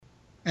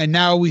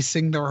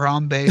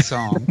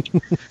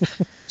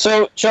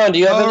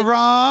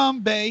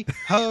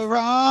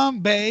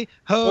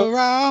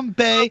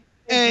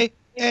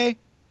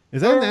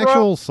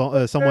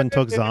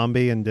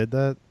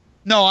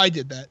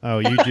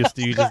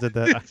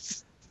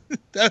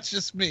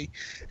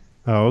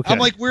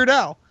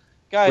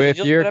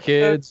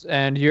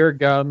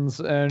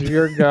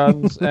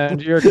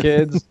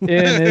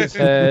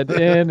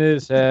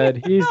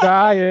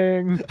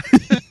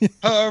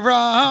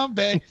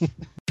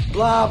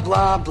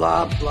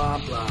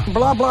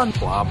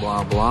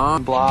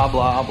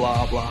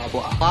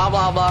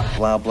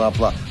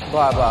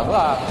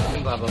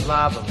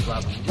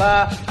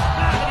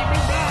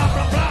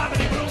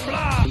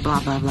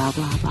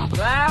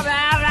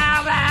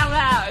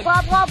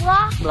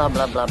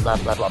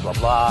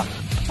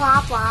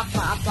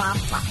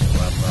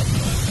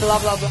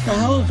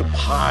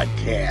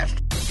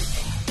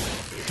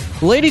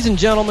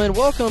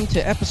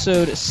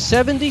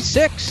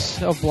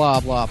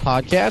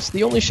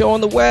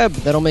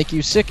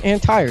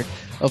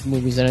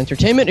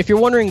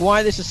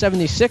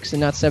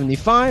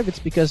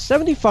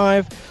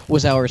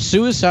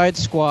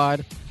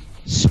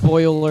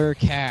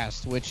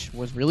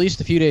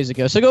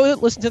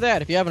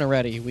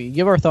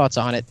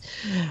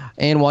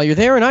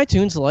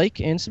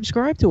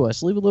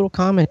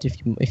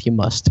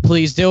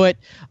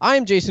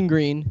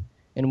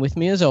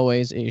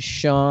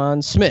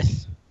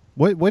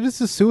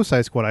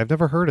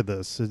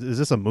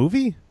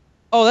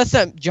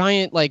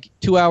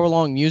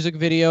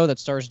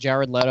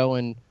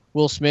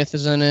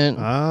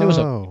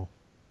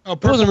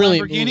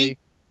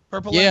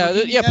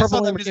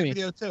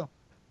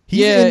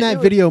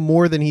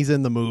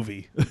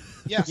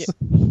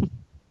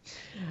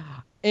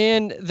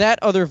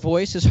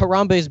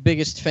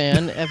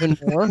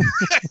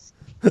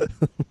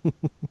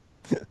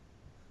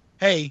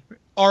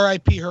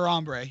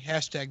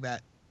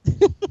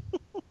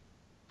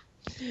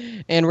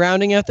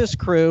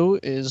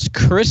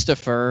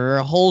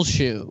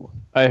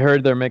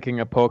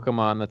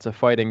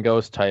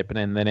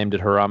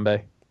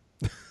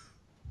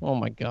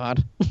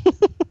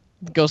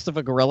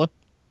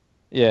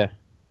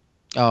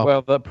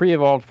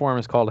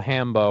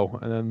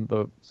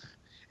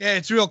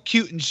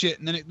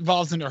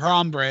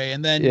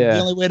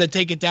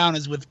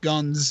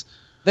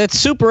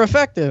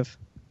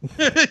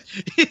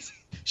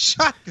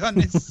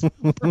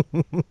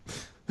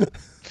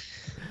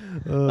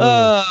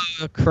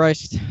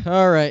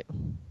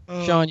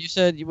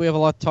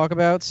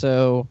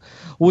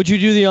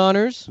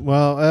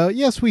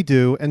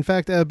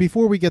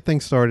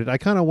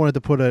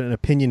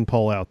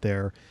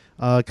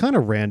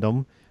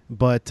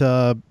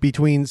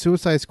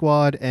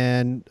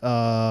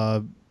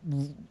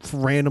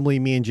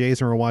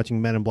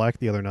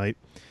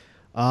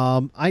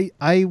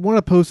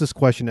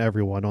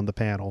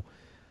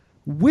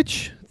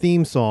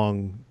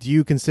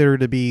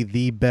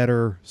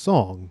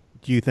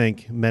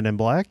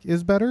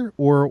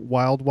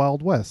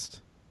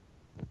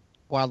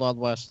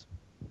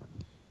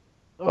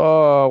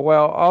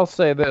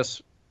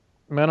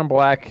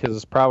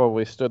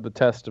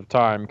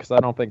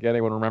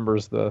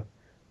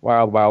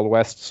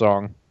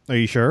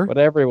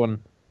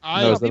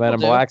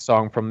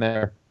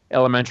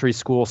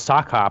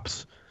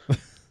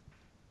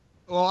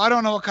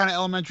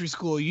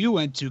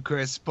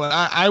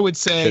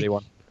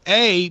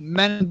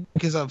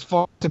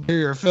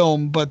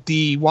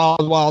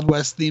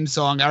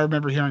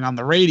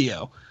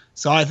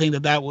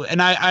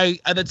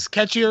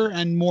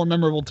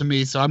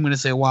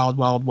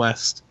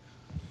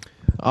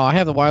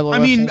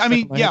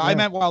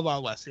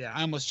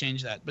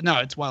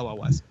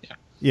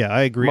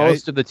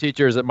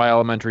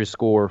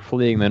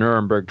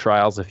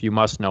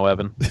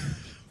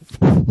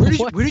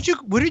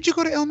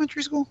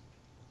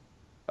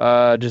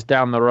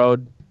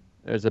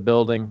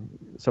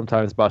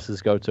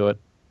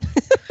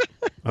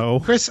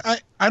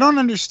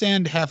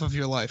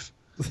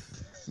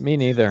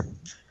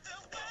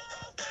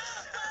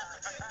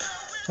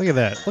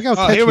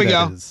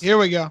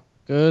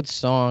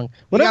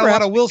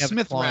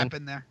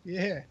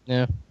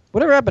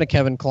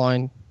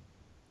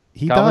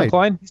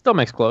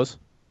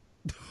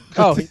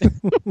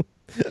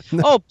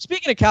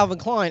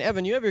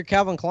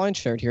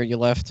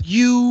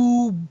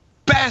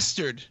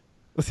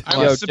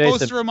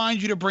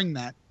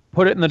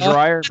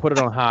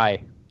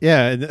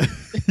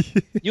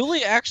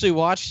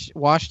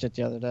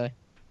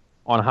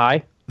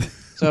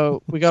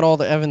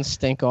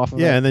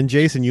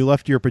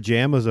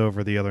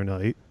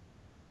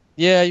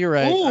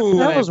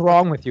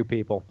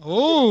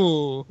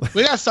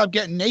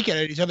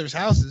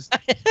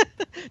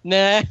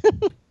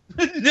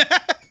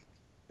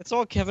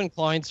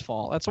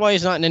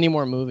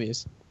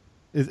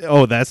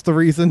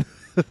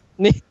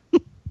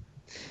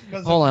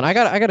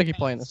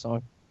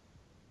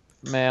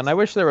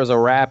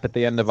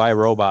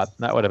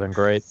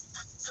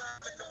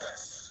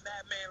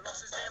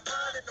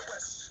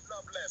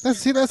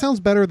That sounds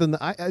better than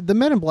the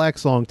Men in Black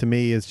song to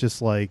me is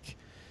just like.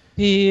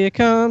 Here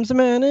comes the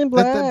Man in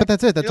Black. But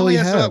that's it. That's all you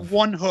have. That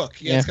one hook.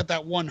 Yeah, it's got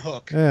that one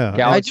hook.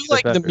 Yeah. I do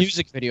like the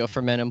music video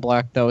for Men in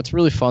Black though. It's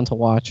really fun to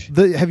watch.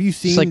 Have you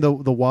seen the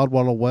Wild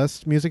Wild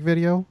West music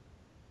video?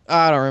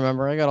 I don't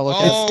remember. I gotta look.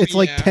 It's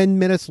like 10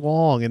 minutes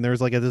long, and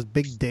there's like this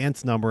big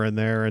dance number in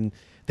there, and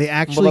they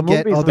actually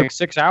get other like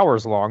 6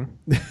 hours long.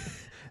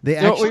 They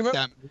actually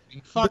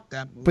fuck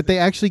that movie. But they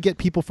actually get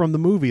people from the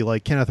movie,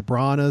 like Kenneth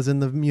Branagh's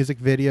in the music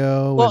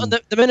video. Well,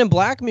 the Men in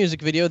Black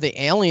music video,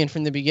 the alien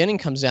from the beginning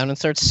comes down and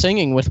starts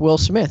singing with Will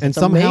Smith. And it's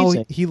somehow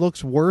amazing. he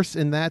looks worse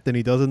in that than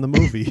he does in the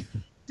movie.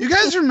 Do you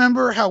guys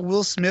remember how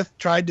Will Smith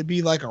tried to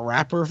be like a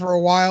rapper for a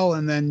while,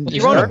 and then he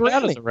started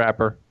out as a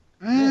rapper?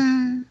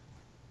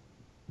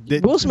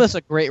 Will Smith's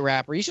a great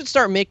rapper. You should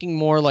start making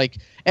more like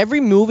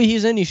every movie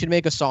he's in. You should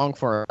make a song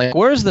for it. Like,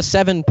 where's the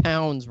 7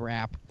 pounds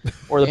rap,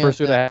 or the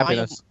Pursuit of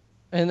Happiness,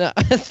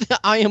 the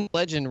I Am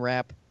Legend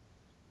rap,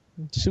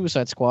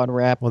 Suicide Squad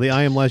rap. Well, the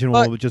I Am Legend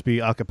one would just be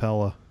a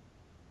cappella.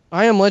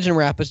 I Am Legend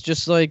rap is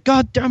just like,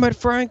 God damn it,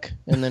 Frank,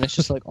 and then it's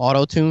just like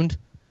auto tuned.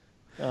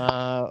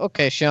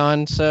 Okay,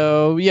 Sean.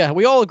 So yeah,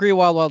 we all agree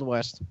Wild Wild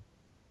West.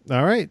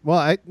 All right. Well,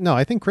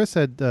 I think Chris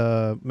said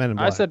Men in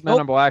Black. I said Men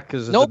in Black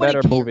because it's a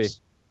better movie.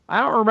 I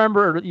don't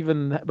remember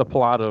even the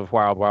plot of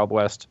Wild Wild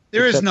West.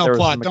 There is no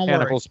plot. Don't worry.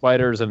 Mechanical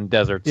spiders and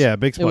deserts. Yeah,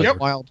 big spiders. It was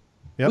wild.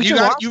 Yep.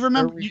 You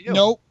remember?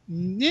 Nope.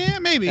 Yeah,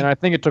 maybe. And I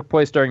think it took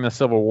place during the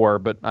Civil War,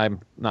 but I'm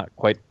not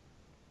quite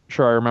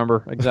sure I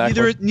remember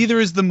exactly. Neither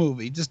is the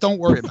movie. Just don't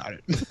worry about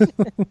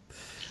it.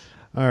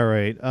 All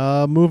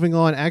right. Moving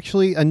on.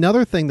 Actually,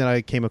 another thing that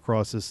I came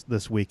across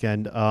this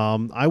weekend.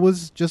 I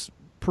was just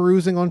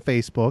perusing on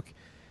Facebook,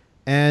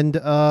 and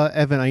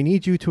Evan, I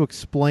need you to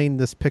explain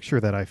this picture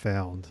that I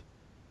found.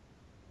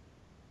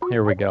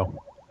 Here we go.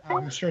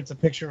 I'm sure it's a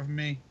picture of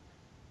me.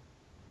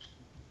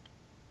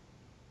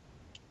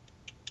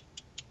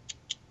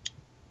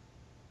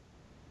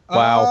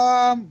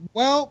 Wow.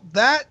 Well,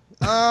 that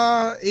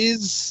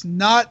is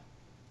not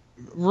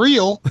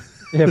real.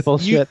 Yeah,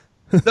 bullshit.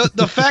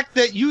 The fact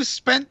that you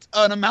spent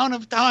an amount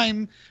of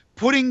time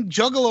putting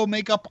Juggalo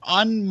makeup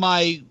on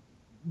my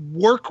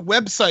work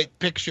website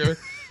picture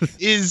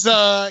is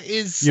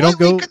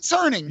slightly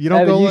concerning. You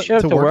don't Evan, go you show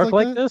up to work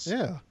like this?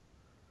 Yeah.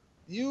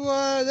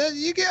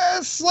 You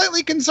get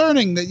slightly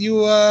concerning that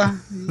you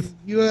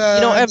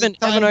Evan,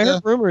 I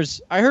heard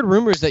rumors. I heard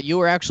rumors that you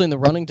were actually in the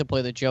running to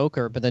play the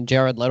Joker, but then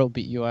Jared Leto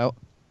beat you out.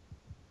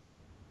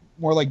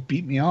 More like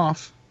beat me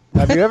off.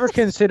 Have you ever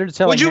considered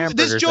selling hamburgers?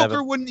 This Joker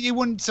Evan?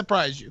 wouldn't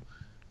surprise you.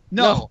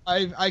 No.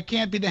 I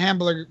can't be the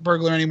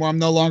Hamburglar anymore. I'm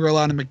no longer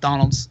allowed in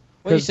McDonald's.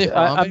 What do you say,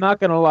 I'm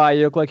not gonna lie.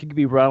 You look like you could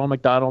be Ronald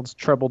McDonald's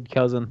troubled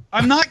cousin.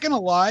 I'm not gonna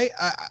lie.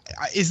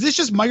 Is this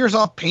just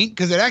Microsoft Paint?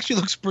 Because it actually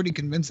looks pretty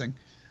convincing.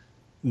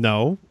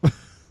 No.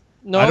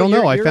 No, I don't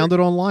know. I found it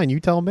online. You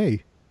tell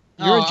me.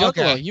 You're a Juggalo.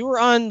 Okay. You were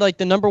on like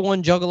the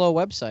 #1 Juggalo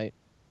website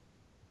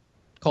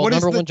called What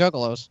is #1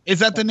 Juggalos. Is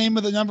that the name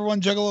of the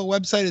 #1 Juggalo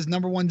website? Is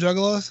 #1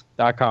 Juggalos?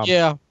 .com.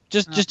 Yeah,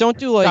 just don't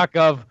do like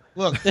 .gov.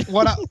 Look,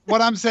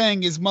 what I'm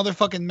saying is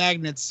motherfucking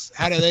magnets.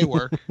 How do they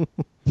work?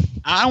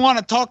 I want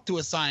to talk to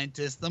a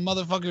scientist. The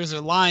motherfuckers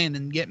are lying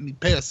and getting me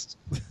pissed.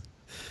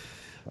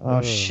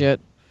 Oh shit,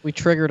 we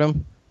triggered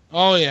him.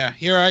 Oh yeah,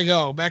 here I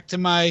go. Back to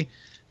my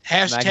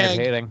Magnet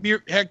hating.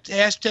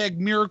 hashtag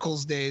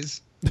miracles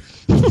days.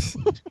 That's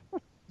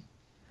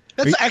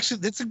like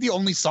the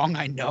only song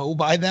I know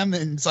by them,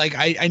 and it's like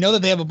I know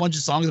that they have a bunch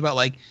of songs about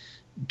like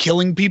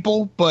killing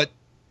people, but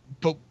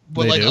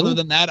like other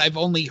than that, I've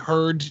only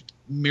heard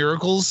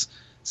miracles.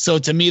 So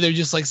to me, they're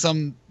just like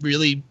some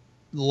really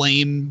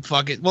lame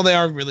fucking. Well, they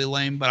are really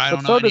lame, but I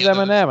don't know. So does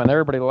Eminem, and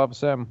everybody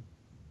loves him.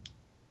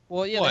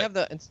 Well, yeah,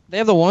 they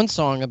have the one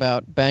song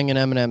about banging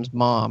Eminem's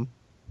mom.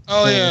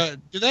 Oh yeah,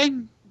 do they?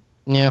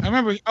 Yeah,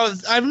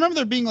 I remember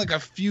there being like a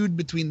feud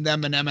between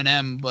them and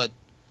Eminem, but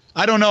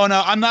I don't know.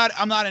 No, I'm not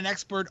an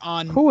expert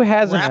on Who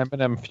hasn't rap.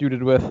 Eminem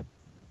feuded with?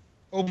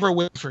 Oprah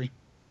Winfrey.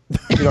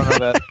 You don't know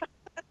that.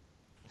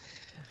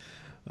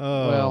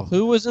 Well,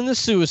 who was in the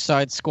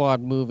Suicide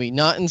Squad movie?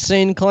 Not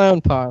Insane Clown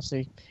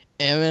Posse.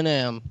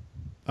 Eminem.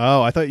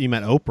 Oh, I thought you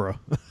meant Oprah.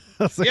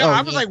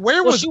 I was like,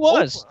 where was she?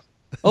 Oprah?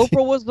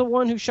 Oprah was the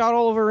one who shot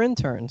all of her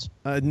interns.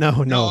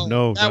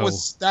 No.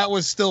 That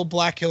was still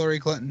Black Hillary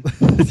Clinton.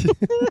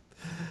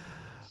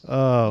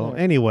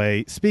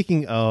 Anyway,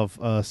 speaking of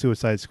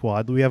Suicide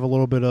Squad, we have a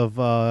little bit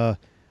of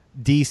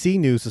DC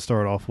news to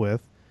start off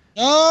with.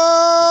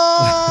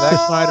 Oh!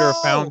 Zack Snyder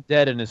found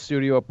dead in his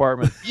studio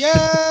apartment.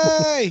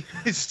 Yay!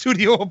 His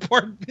studio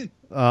apartment.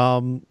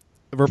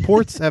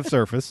 Reports have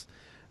surfaced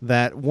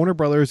that Warner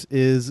Brothers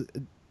is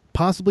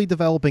possibly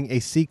developing a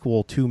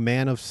sequel to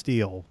Man of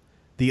Steel.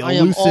 The I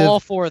am elusive all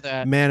for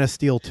that. Man of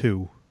Steel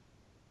 2.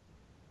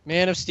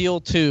 Man of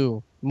Steel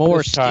 2.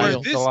 More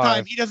steel. This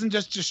time, he doesn't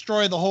just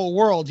destroy the whole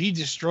world. He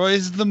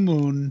destroys the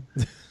moon.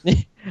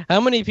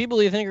 How many people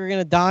do you think are going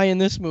to die in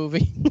this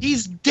movie?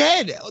 He's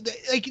dead.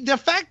 Like the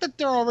fact that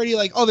they're already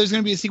like, oh, there's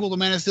going to be a sequel to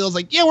Man of Steel is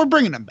like, yeah, we're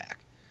bringing him back.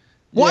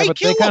 Why yeah, but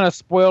kill they kind him? of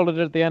spoiled it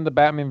at the end of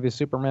Batman v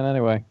Superman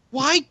anyway.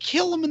 Why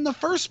kill him in the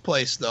first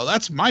place, though?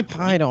 That's my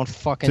point. I don't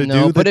fucking To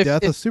know. do But the if,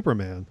 death if of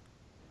Superman.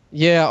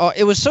 yeah,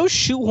 it was so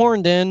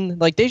shoehorned in.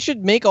 Like they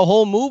should make a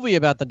whole movie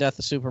about the death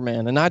of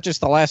Superman, and not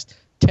just the last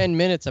 10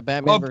 minutes of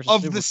Batman versus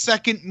of Superman. the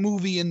second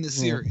movie in the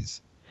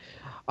series.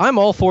 I'm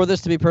all for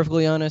this, to be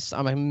perfectly honest.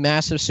 I'm a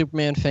massive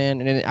Superman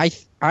fan, and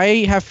I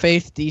have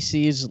faith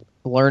DC's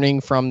learning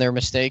from their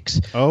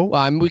mistakes. Oh,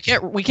 We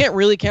can't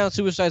really count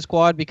Suicide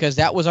Squad because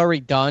that was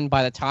already done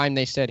by the time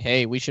they said,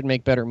 "Hey, we should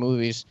make better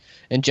movies."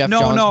 And Jeff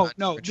Johns.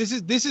 No.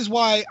 This is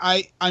why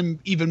I'm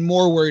even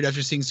more worried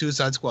after seeing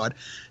Suicide Squad.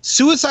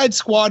 Suicide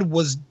Squad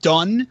was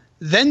done,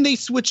 then they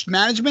switched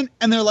management,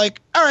 and they're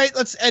like, "All right,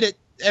 let's edit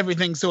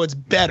everything so it's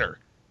better."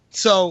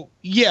 So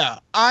yeah,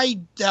 I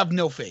have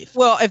no faith.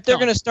 Well, if they're No.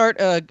 going to start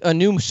a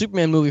new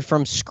Superman movie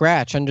from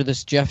scratch under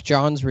this Jeff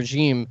Johns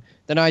regime,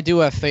 then I do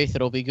have faith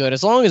it'll be good,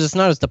 as long as it's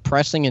not as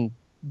depressing and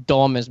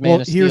dumb as Man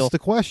well, of Steel. here's the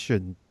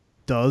question.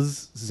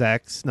 Does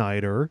Zack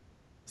Snyder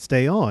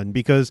stay on?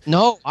 Because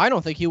No, I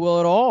don't think he will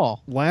at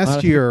all.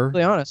 last year, To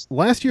be honest.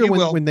 last year He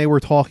will. when they were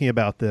talking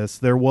about this,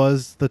 there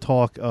was the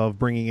talk of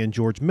bringing in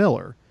George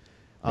Miller.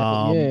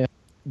 Yeah.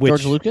 Which,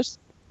 George Lucas?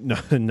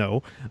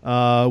 No,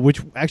 which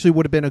actually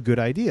would have been a good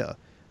idea.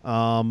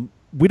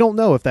 We don't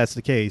know if that's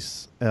the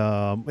case.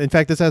 In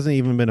fact, this hasn't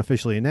even been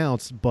officially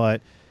announced,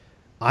 but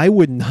I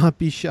would not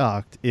be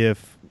shocked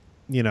if,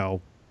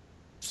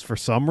 for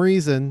some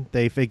reason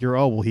they figure,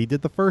 oh, well, he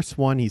did the first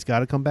one. He's got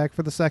to come back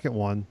for the second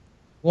one.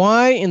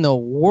 Why in the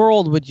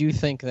world would you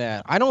think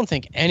that? I don't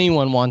think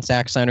anyone wants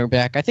Zack Snyder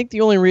back. I think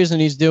the only reason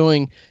he's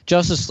doing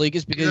Justice League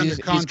is because He's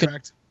under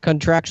contract.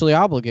 contractually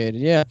obligated.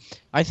 Yeah.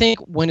 I think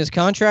when his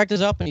contract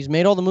is up and he's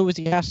made all the movies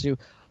he has to,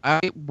 I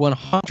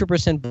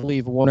 100%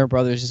 believe Warner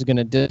Brothers is going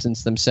to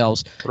distance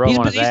themselves. Throw him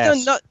on his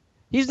ass.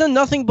 He's done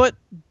nothing but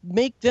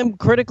make them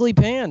critically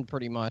panned,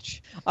 pretty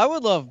much. I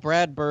would love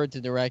Brad Bird to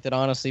direct it,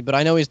 honestly, but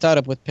I know he's tied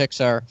up with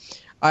Pixar.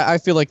 I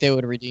feel like they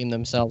would redeem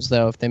themselves,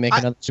 though, if they make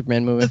another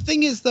Superman movie. The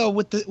thing is, though,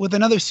 with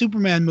another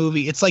Superman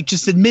movie, it's like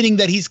just admitting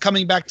that he's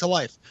coming back to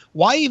life.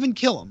 Why even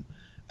kill him?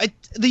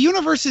 The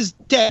universe is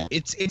dead.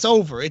 It's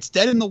over. It's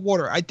dead in the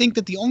water. I think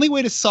that the only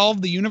way to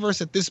solve the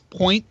universe at this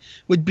point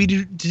would be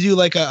to do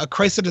like a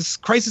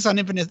crisis on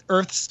Infinite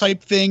Earths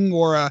type thing,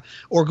 or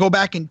go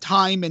back in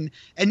time and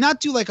not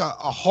do like a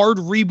hard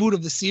reboot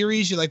of the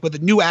series, like with the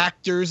new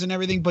actors and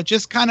everything, but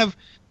just kind of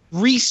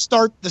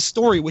restart the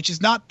story, which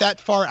is not that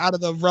far out of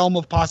the realm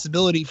of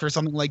possibility for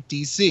something like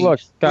DC.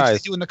 Look, guys,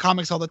 which they do in the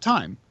comics all the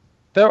time.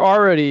 They're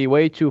already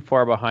way too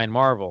far behind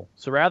Marvel.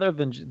 So rather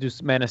than do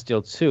Man of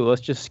Steel 2,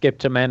 let's just skip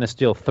to Man of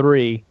Steel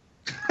 3,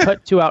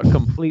 cut 2 out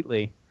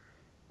completely,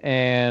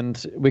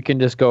 and we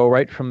can just go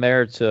right from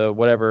there to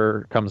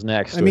whatever comes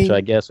next, which I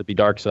guess would be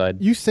Darkseid.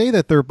 You say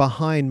that they're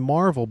behind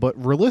Marvel, but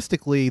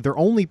realistically, they're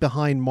only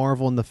behind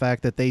Marvel in the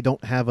fact that they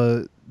don't have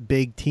a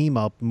big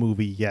team-up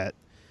movie yet.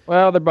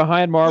 Well, they're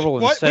behind Marvel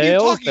in What are you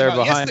sales. talking They're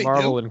about? Yes, behind they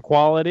Marvel do. in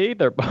quality.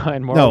 They're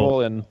behind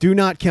Marvel in... Do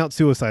not count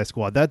Suicide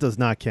Squad. That does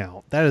not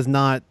count. That is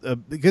not...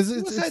 because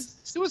it's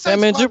Suicide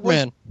Batman Squad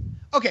Superman.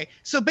 Okay,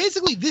 so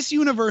basically this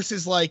universe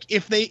is like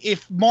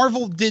if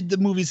Marvel did the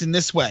movies in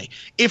this way,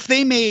 if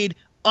they made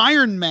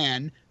Iron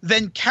Man,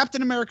 then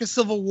Captain America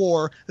Civil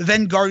War,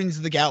 then Guardians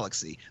of the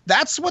Galaxy.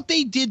 That's what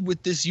they did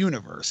with this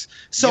universe.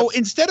 So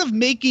instead of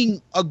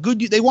making a good,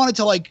 they wanted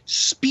to like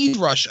speed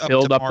rush up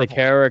build to up Marvel. the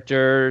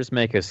characters,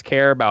 make us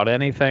care about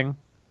anything.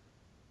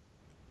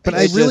 But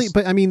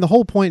I mean, the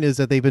whole point is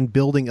that they've been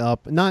building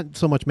up, not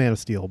so much Man of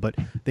Steel, but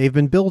they've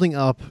been building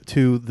up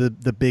to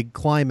the big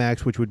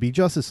climax, which would be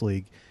Justice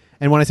League.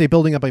 And when I say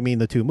building up, I mean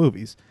the 2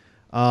 movies.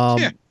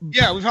 Yeah,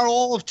 we've had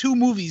all of 2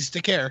 movies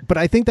to care. But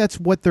I think that's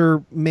what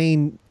their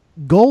main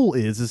goal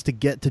is to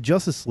get to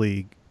Justice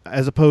League,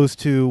 as opposed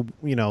to,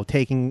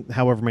 taking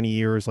however many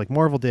years like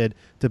Marvel did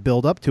to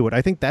build up to it.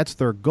 I think that's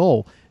their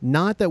goal.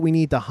 Not that we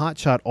need to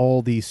hotshot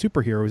all these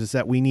superheroes, it's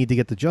that we need to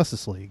get to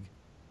Justice League.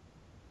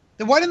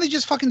 Then why didn't they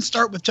just fucking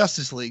start with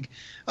Justice League?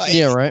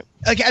 Yeah, right.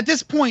 Like at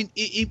this point,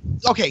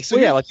 okay. So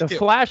Well, yeah, here's like what the you do.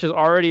 Flash is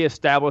already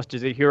established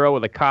as a hero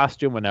with a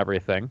costume and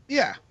everything.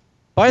 Yeah.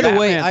 By the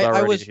way, Batman's I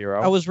already the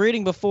hero. was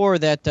reading before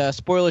that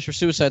spoilers for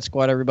Suicide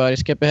Squad. Everybody,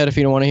 skip ahead if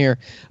you don't want to hear.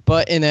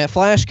 But in that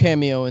Flash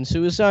cameo in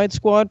Suicide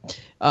Squad,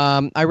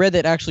 I read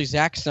that actually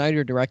Zack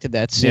Snyder directed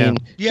that scene.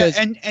 Yeah,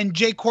 and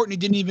Jay Courtney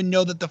didn't even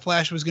know that the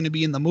Flash was going to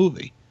be in the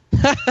movie.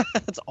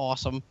 That's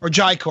awesome. Or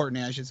Jai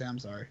Courtney, I should say. I'm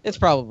sorry. It's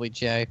probably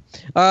Jay.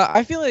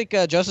 I feel like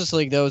Justice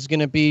League, though, is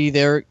going to be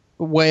their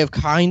way of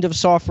kind of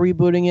soft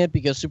rebooting it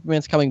because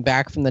Superman's coming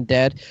back from the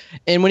dead.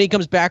 And when he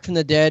comes back from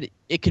the dead,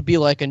 it could be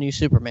like a new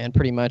Superman,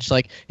 pretty much.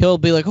 Like, he'll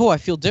be like, oh, I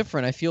feel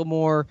different. I feel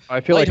more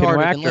I feel like a new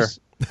lighthearted actor.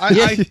 I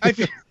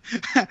feel,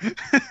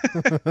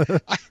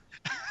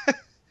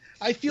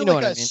 I feel You know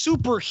like what a I mean.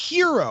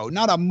 superhero,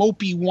 not a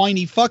mopey,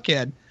 whiny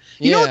fuckhead.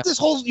 You know Yeah. what this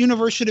whole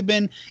universe should have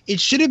been? It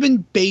should have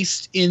been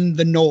based in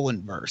the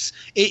Nolan verse.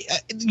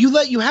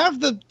 You have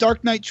the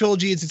Dark Knight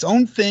trilogy, it's its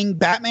own thing.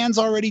 Batman's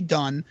already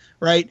done,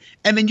 right?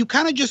 And then you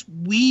kind of just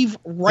weave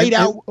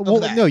out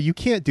of that. No, you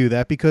can't do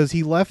that because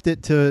he left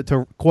it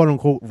to quote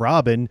unquote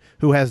Robin,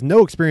 who has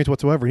no experience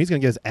whatsoever. He's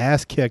going to get his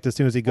ass kicked as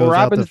soon as he goes out to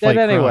Robin's fight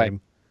dead anyway.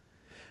 crime.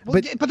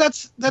 But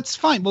that's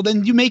fine. Well,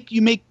 then you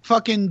make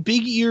fucking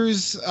Big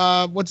Ears.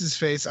 What's his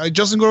face?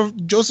 Joseph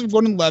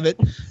Gordon-Levitt,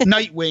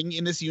 Nightwing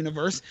in this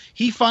universe.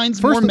 He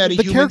finds more metahumans.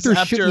 The character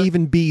after... shouldn't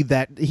even be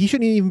that. He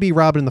shouldn't even be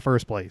Robin in the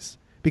first place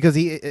because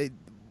he.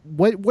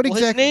 What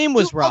exactly? His name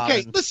was Robin.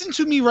 Okay, listen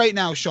to me right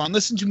now, Sean.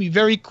 Listen to me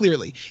very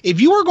clearly.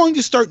 If you are going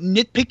to start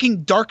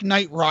nitpicking Dark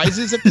Knight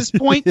Rises at this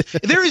point,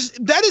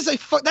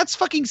 that's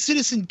fucking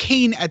Citizen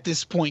Kane at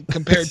this point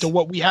compared to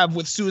what we have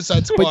with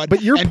Suicide Squad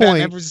but your and point,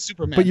 Batman vs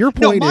Superman. But your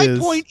point my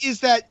point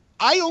is that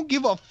I don't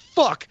give a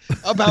fuck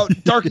about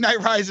Dark Knight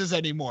Rises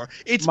anymore.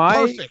 It's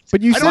perfect.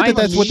 But you said that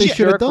that's what they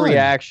should have done.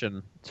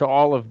 Reaction to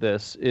all of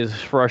this is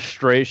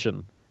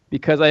frustration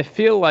because I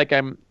feel like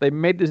they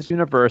made this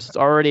universe. It's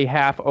already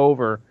half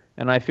over.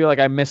 And I feel like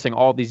I'm missing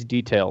all these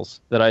details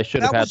that I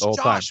should have had the whole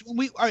time.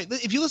 All right,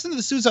 if you listen to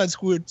the Suicide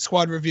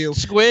Squad review,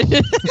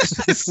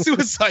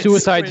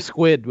 Suicide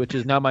Squid, which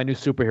is now my new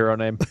superhero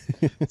name.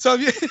 So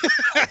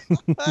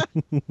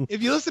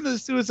if you listen to the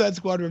Suicide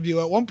Squad review,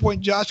 at one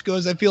point Josh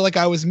goes, "I feel like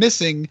I was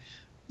missing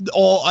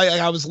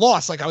I was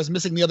lost, like I was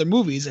missing the other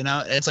movies," and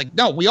it's like,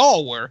 no, we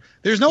all were.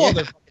 There's no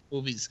other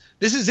movies.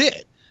 This is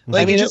it.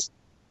 Like,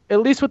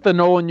 at least with the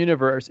Nolan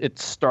universe,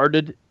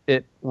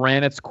 it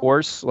ran its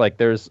course. Like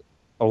there's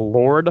a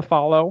lore to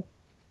follow,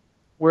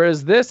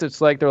 whereas this,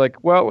 it's like they're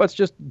like, well, let's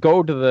just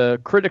go to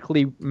the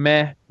critically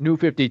meh New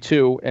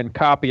 52 and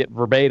copy it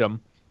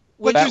verbatim.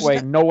 That way,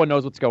 no one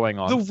knows what's going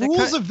on. The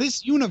rules of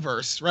this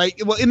universe, right?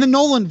 Well, in the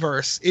Nolan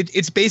verse,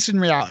 it's based in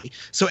reality.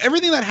 So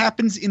everything that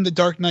happens in the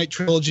Dark Knight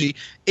trilogy,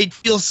 it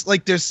feels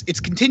like it's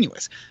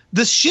continuous.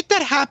 The shit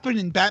that happened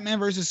in Batman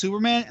vs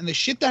Superman and the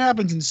shit that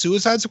happens in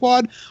Suicide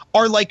Squad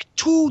are like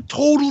two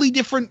totally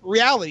different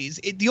realities.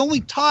 The only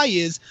tie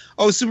is,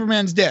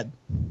 Superman's dead.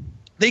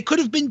 They could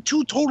have been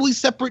two totally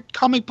separate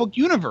comic book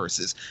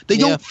universes. They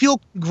don't feel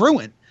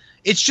congruent.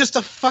 It's just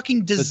a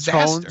fucking disaster.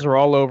 The tones are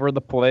all over the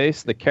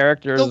place. The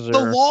characters the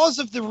laws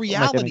of the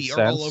reality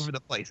are all over the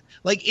place.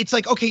 Like, it's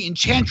like, okay,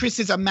 Enchantress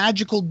is a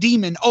magical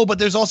demon. Oh, but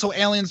there's also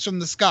aliens from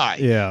the sky.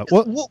 Yeah.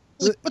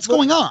 What's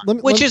going on?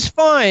 Which is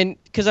fine,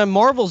 because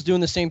Marvel's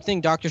doing the same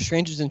thing. Doctor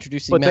Strange is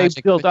introducing magic. But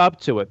they built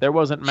up to it. There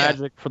wasn't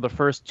magic for the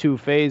first two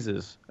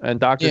phases. And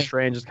Doctor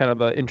Strange is kind of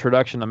the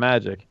introduction to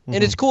magic.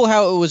 And it's cool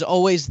how it was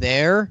always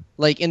there.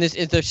 Like,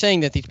 they're saying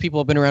that these people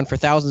have been around for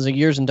thousands of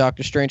years in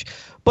Doctor Strange.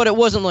 But it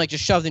wasn't like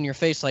just shoved in your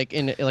face like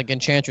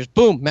Enchantress.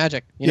 Boom,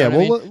 magic. You know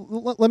what I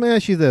mean? Let me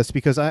ask you this,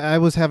 because I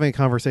was having a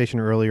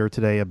conversation earlier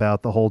today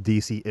about the whole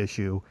DC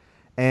issue.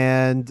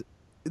 And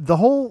the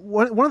whole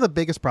one of the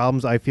biggest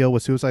problems I feel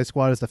with Suicide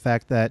Squad is the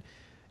fact that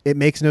it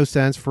makes no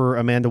sense for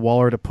Amanda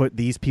Waller to put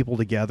these people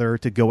together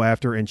to go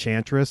after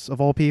Enchantress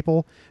of all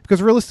people, because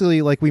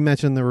realistically, like we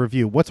mentioned in the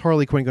review, what's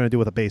Harley Quinn going to do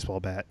with a baseball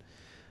bat?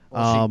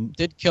 Well, she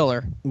did kill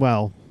her.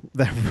 Well,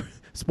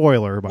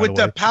 spoiler, by the way. With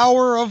the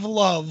power of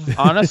love.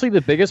 Honestly, the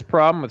biggest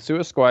problem with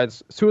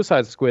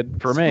Suicide Squid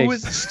for me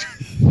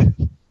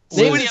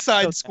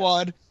Suicide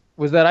Squad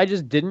was that I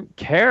just didn't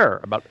care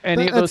about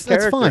any of those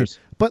characters. That's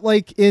fine. But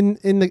like in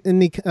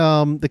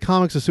the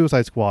comics of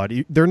Suicide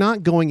Squad, they're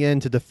not going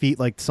in to defeat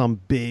like some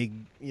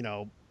big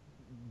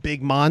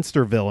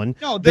monster villain.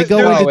 No, they're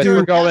going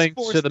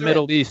to the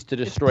Middle East to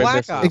destroy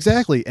missiles.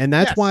 Exactly, and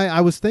that's why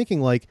I was thinking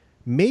like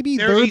maybe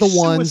they're the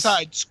ones.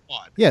 Suicide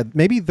Squad. Yeah,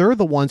 maybe they're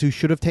the ones who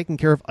should have taken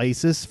care of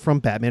ISIS from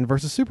Batman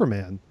versus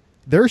Superman.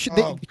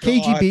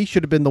 KGB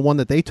should have been the one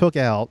that they took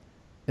out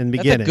in the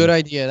beginning. That's a good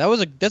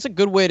idea. That's a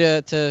good way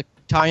to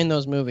tie in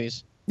those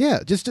movies.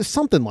 Yeah, just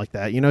something like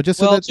that, just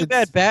well, so that too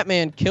bad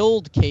Batman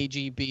killed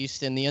KG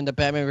Beast in the end of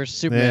Batman vs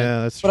Superman.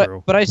 Yeah, that's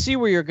true. But I see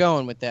where you're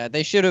going with that.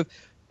 They should have,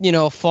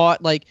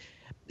 fought like.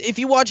 If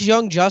you watch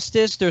Young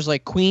Justice, there's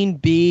like Queen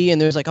Bee,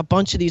 and there's like a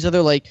bunch of these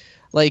other like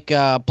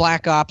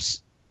Black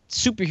Ops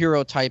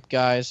superhero type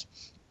guys,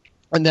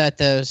 and that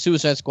the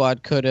Suicide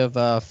Squad could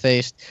have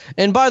faced.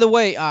 And by the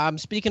way,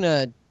 speaking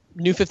of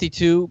New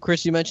 52,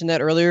 Chris, you mentioned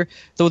that earlier.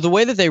 The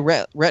way that they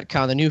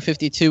retcon the New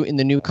 52 in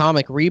the new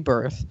comic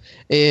Rebirth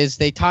is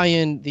they tie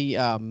in the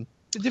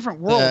it's a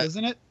different world,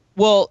 isn't it?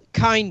 Well,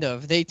 kind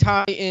of. They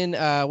tie in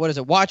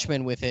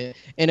Watchmen with it,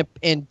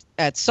 and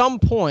at some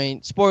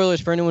point,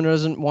 spoilers for anyone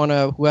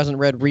who hasn't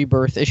read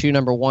Rebirth issue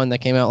number 1 that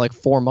came out like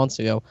 4 months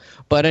ago.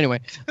 But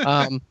anyway,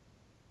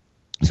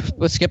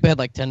 let's skip ahead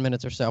like 10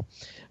 minutes or so.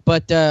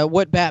 But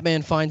what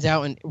Batman finds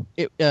out in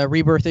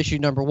Rebirth issue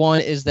number 1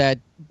 is that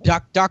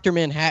Dr.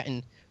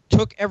 Manhattan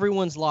took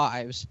everyone's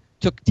lives,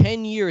 took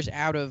 10 years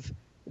out of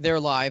their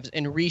lives,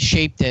 and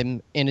reshaped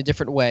them in a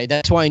different way.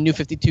 That's why in New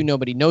 52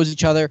 nobody knows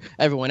each other.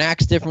 Everyone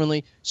acts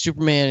differently.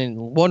 Superman and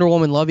Wonder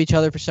Woman love each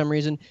other for some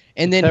reason.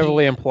 And then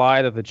heavily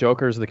imply that the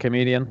Joker's the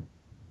comedian.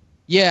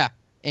 Yeah.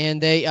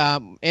 And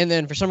and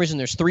then for some reason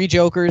there's 3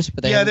 Jokers,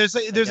 but there's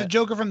a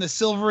Joker from the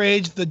Silver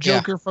Age, the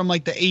Joker from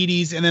like the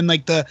 80s, and then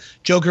like the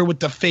Joker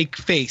with the fake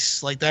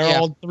face. Like they're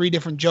all 3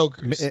 different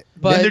Jokers,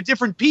 but and they're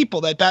different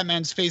people that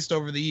Batman's faced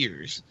over the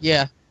years.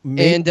 Yeah,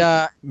 maybe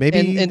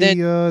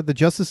the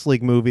Justice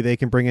League movie they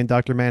can bring in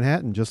Dr.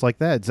 Manhattan just like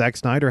that. Zack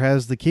Snyder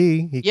has the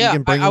key. He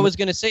can bring I was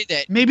gonna say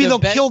that maybe they'll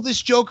kill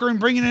this Joker and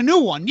bring in a new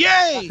one.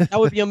 Yay! That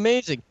would be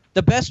amazing.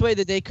 The best way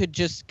that they could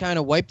just kind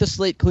of wipe the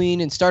slate clean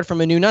and start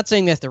from anew, not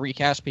saying they have to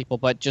recast people,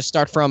 but just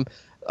start from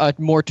a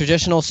more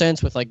traditional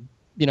sense with, like,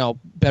 you know,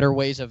 better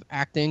ways of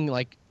acting,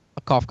 like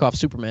a cough cough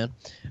Superman,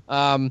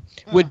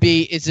 would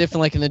be as if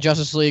like in the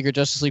Justice League or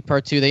Justice League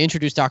Part 2, they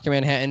introduced Dr.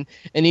 Manhattan,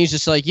 and he's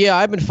just like, yeah,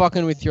 I've been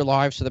fucking with your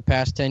lives for the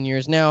past 10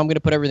 years. Now I'm going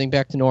to put everything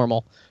back to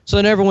normal. So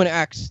then everyone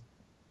acts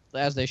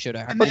as they should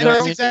act. And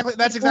that's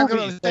exactly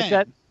what I was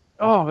saying.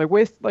 They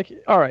waste, like,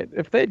 all right,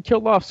 if they'd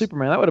killed off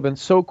Superman, that would have been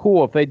so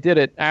cool if they did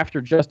it after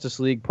Justice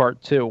League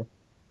Part 2.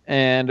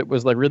 And it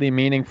was, like, really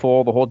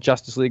meaningful. The whole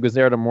Justice League was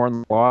there to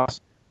mourn the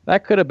loss.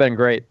 That could have been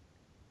great.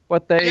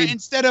 But they... Yeah,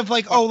 instead of,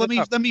 like, let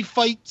me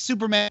fight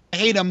Superman, I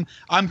hate him,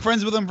 I'm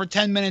friends with him for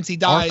 10 minutes, he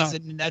dies,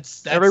 and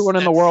that's everyone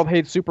in the world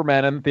hates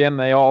Superman, and at the end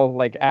they all,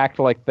 like, act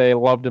like they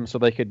loved him so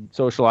they could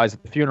socialize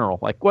at the funeral.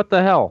 Like, what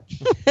the hell?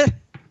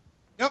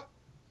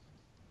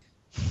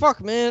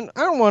 Fuck, man!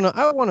 I want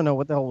to know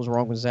what the hell was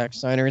wrong with Zack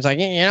Snyder. He's like,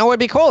 you know, it'd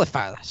be cool if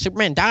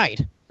Superman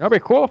died. It'd be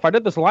cool if I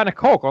did this line of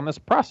coke on this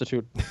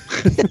prostitute.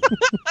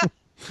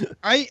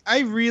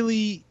 I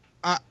really,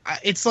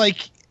 it's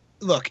like,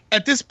 look,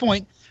 at this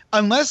point,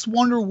 unless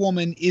Wonder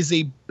Woman is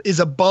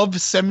above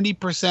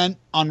 70%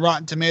 on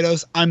Rotten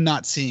Tomatoes, I'm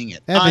not seeing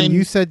it. Evan,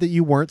 you said that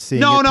you weren't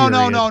seeing it.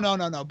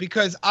 No.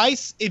 Because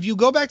if you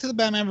go back to the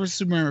Batman vs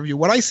Superman review,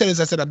 what I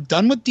said I'm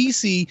done with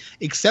DC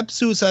except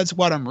Suicide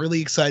Squad. I'm really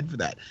excited for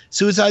that.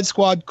 Suicide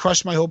Squad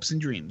crushed my hopes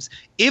and dreams.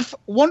 If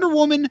Wonder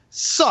Woman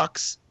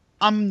sucks,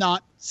 I'm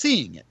not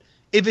seeing it.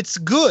 If it's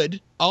good,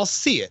 I'll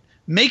see it.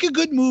 Make a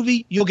good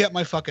movie, you'll get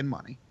my fucking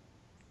money.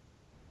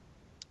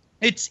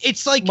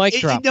 It's like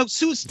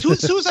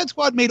Suicide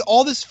Squad made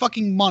all this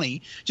fucking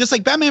money, just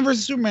like Batman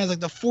vs Superman is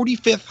like the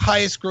 45th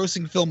highest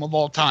grossing film of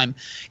all time.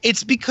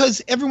 It's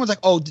because everyone's like,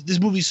 oh, this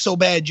movie's so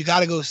bad, you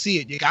gotta go see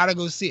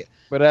it.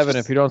 But Evan,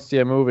 if you don't see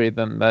a movie,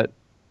 then that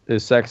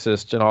is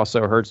sexist and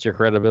also hurts your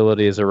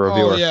credibility as a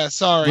reviewer. Oh yeah,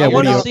 sorry. Yeah, I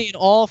want to see an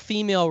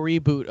all-female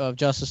reboot of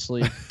Justice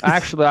League.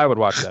 Actually, I would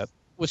watch that.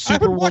 With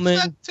Superwoman,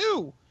 I would watch that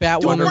too.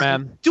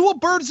 Batwoman. Do a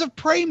Birds of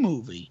Prey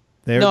movie.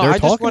 They're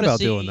talking about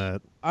doing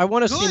that. I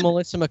want to see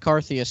Melissa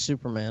McCarthy as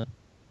Superman.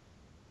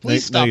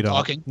 Please stop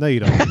talking. No,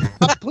 you don't.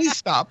 Please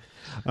stop.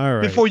 All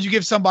right. Before you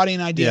give somebody an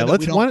idea.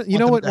 Yeah, why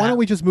don't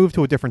we just move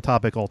to a different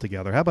topic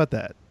altogether? How about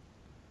that?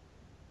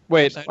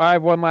 Wait, I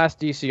have one last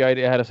DC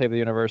idea how to save the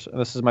universe.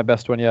 This is my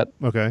best one yet.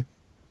 Okay.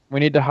 We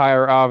need to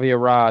hire Avi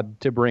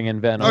Arad to bring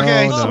in Venom.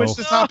 Okay, switch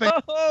the topic.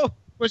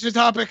 What's your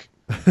topic?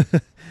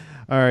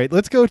 All right,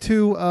 let's go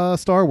to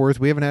Star Wars.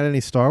 We haven't had any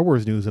Star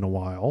Wars news in a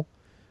while.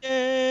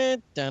 I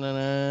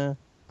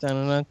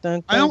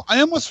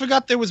almost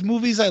forgot there was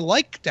movies I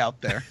liked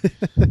out there.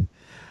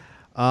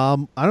 I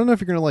don't know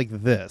if you're gonna like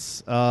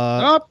this.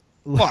 Fuck!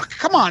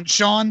 Come on,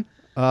 Sean.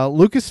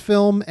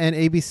 Lucasfilm and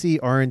ABC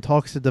are in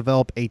talks to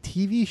develop a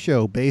TV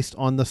show based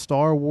on the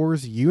Star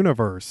Wars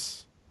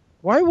universe.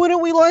 Why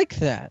wouldn't we like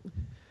that?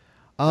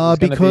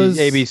 Because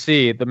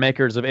ABC, the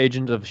makers of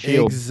Agents of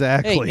S.H.I.E.L.D.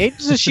 Exactly. Hey,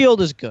 Agents of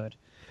S.H.I.E.L.D. is good.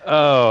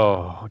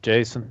 Oh,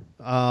 Jason.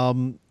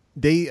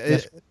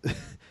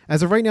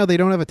 As of right now, they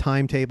don't have a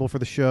timetable for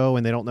the show,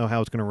 and they don't know how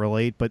it's going to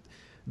relate. But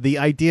the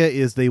idea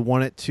is they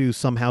want it to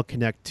somehow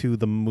connect to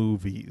the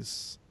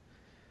movies,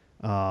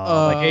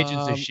 like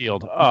Agents of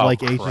S.H.I.E.L.D.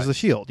 Agents of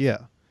S.H.I.E.L.D. Yeah.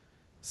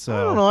 So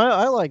I don't know.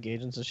 I like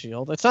Agents of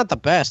S.H.I.E.L.D. It's not the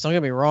best. Don't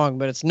get me wrong,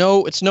 but it's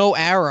no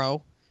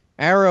Arrow.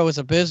 Arrow is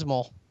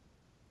abysmal.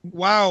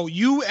 Wow,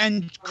 you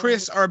and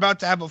Chris are about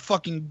to have a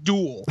fucking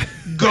duel.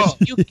 Go.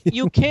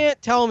 You can't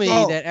tell me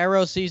that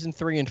Arrow season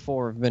 3 and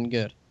 4 have been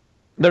good.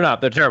 They're not.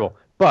 They're terrible.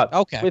 But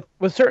okay.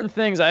 with certain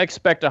things, I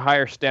expect a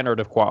higher standard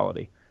of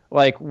quality.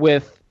 Like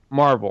with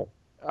Marvel,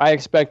 I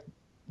expect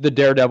the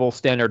Daredevil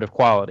standard of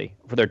quality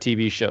for their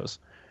TV shows.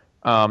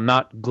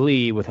 Not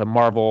Glee with a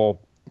Marvel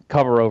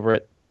cover over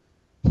it.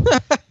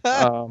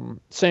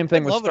 Same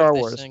thing with Star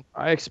Wars.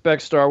 I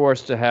expect Star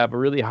Wars to have a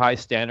really high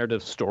standard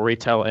of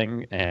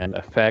storytelling and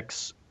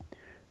effects.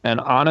 And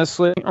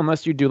honestly,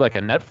 unless you do like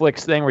a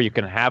Netflix thing where you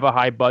can have a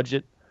high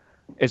budget,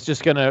 it's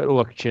just going to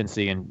look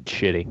chintzy and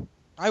shitty.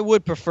 I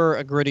would prefer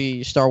a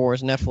gritty Star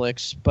Wars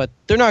Netflix, but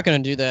they're not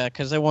going to do that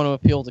because they want to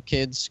appeal to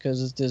kids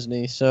because it's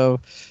Disney. So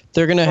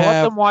they're going to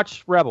let them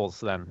watch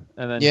Rebels then,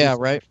 and then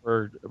right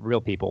for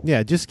real people.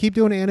 Yeah, just keep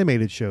doing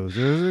animated shows.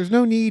 There's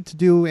no need to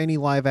do any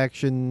live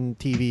action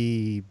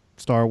TV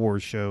Star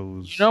Wars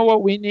shows. You know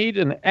what we need?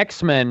 An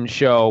X-Men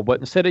show, but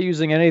instead of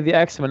using any of the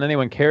X-Men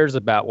anyone cares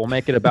about, we'll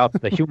make it about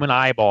the human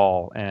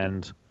eyeball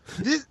and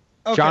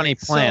Johnny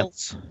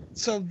Plants.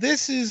 So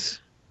this is.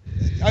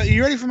 Are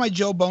you ready for my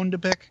Joe Bone to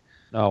pick?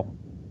 No.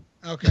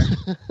 Okay.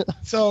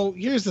 So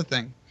here's the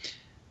thing.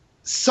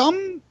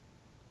 Some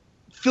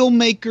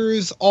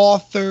filmmakers,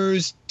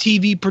 authors,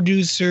 TV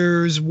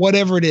producers,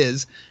 whatever it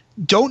is,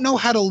 don't know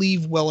how to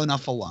leave well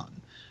enough alone.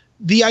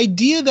 The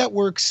idea that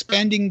we're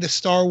expanding the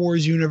Star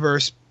Wars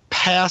universe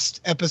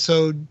past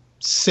episode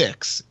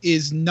 6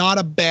 is not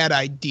a bad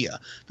idea.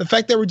 The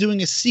fact that we're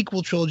doing a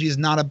sequel trilogy is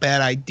not a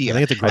bad idea. I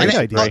think it's a great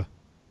idea.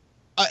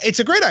 It's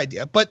a great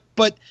idea, but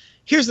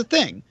here's the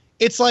thing.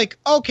 It's like,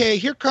 okay,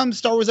 here comes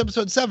Star Wars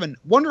Episode 7.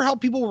 Wonder how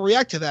people will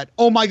react to that.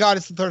 Oh my God,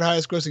 it's the third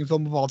highest grossing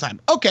film of all time.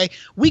 Okay,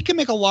 we can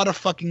make a lot of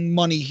fucking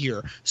money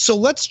here. So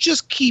let's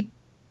just keep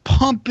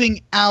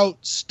pumping out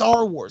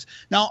Star Wars.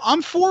 Now,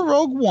 I'm for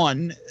Rogue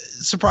One,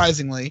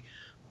 surprisingly,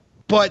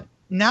 but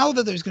now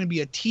that there's going to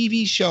be a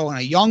TV show and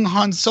a young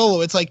Han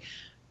Solo, it's like,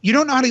 you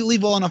don't know how to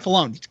leave well enough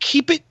alone.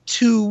 Keep it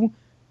to,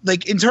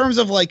 like, in terms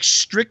of, like,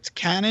 strict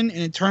canon and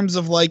in terms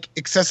of, like,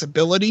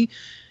 accessibility.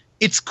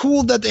 It's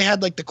cool that they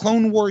had, like, the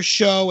Clone Wars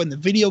show and the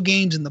video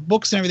games and the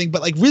books and everything,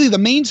 but, like, really the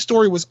main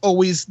story was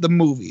always the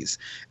movies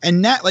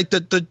and that, like,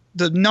 the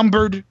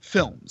numbered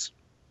films.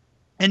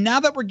 And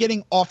now that we're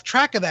getting off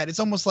track of that, it's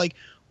almost like,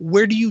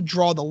 where do you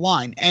draw the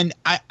line? And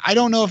I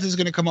don't know if this is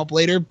going to come up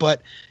later,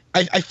 but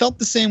I felt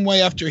the same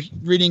way after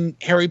reading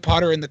Harry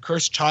Potter and the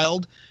Cursed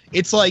Child.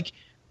 It's like,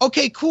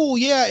 okay, cool,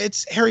 yeah,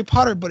 it's Harry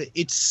Potter, but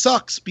it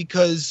sucks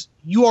because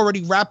you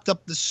already wrapped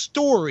up the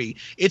story.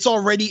 It's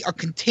already a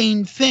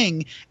contained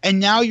thing, and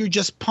now you're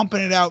just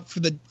pumping it out for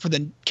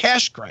the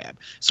cash grab.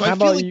 So how I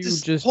feel about like you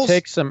this just whole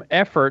take some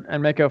effort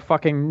and make a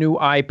fucking new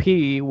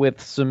IP with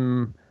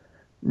some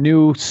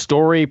new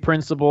story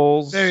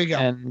principles. There you go.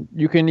 And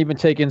you can even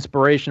take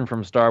inspiration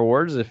from Star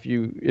Wars if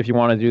you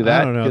want to do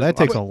that. I don't know. That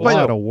takes a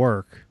lot of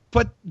work.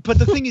 But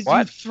the thing is,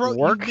 What?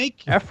 you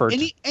make effort.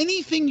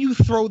 Anything you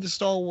throw the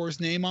Star Wars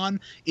name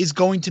on is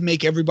going to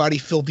make everybody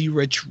filthy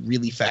rich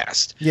really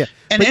fast. Yeah,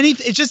 and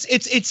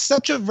it's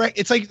such a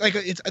it's like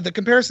it's the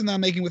comparison that I'm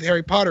making with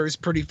Harry Potter is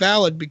pretty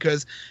valid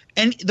because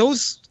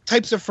those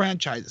types of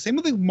franchises, same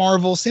with like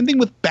Marvel, same thing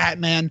with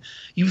Batman.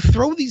 You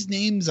throw these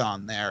names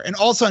on there, and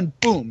all of a sudden,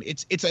 boom!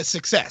 It's a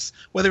success.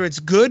 Whether it's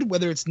good,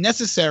 whether it's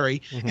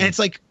necessary, and it's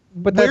like,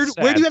 But where that's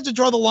do you sad. have to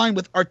draw the line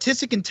with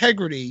artistic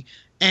integrity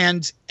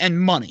and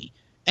money?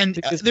 And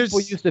Because there's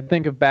people used to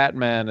think of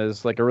Batman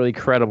as like a really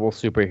credible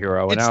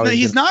superhero, and now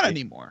he's not just-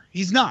 anymore.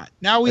 He's not.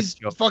 Now he's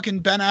That's fucking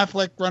Ben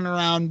Affleck running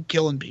around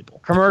killing people.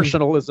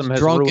 Commercialism has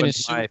Drunk in ruined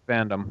his my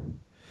fandom.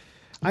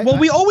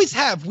 We always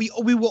have. We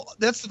will.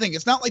 That's the thing.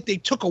 It's not like they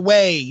took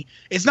away.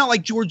 It's not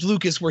like George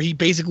Lucas where he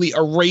basically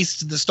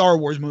erased the Star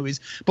Wars movies.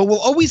 But we'll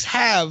always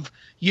have,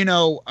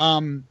 we'll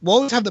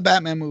always have the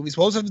Batman movies.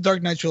 We'll always have the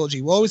Dark Knight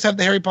trilogy. We'll always have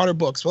the Harry Potter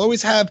books. We'll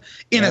always have,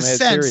 in a Animated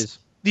sense,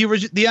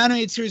 series. the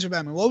animated series for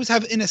Batman. We'll always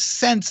have, in a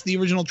sense, the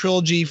original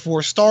trilogy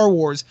for Star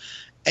Wars.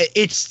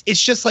 It's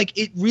just like,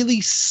 it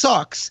really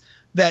sucks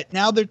that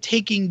now they're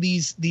taking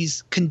these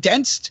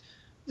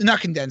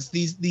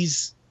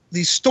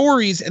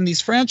stories and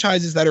these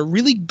franchises that are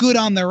really good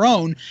on their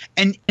own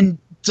and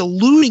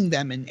diluting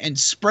them and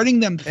spreading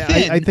them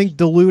thin. I think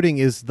diluting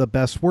is the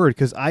best word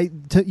because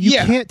you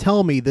Yeah. can't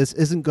tell me this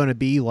isn't going to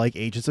be like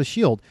Agents of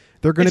S.H.I.E.L.D.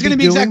 They're going It's to gonna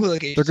be be doing, exactly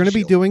like Agents they're going to of be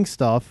S.H.I.E.L.D. doing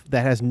stuff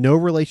that has no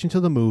relation to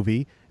the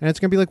movie, and it's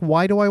going to be like,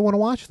 why do I want to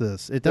watch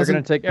this? It They're doesn't.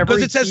 going to take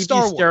every it says TV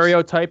Star Wars.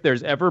 stereotype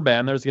there's ever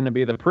been. There's going to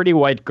be the pretty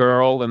white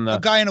girl and A the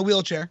guy in a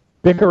wheelchair.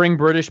 bickering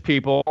British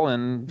people,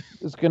 and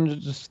it's going to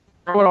just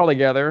throw it all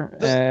together,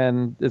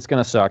 and it's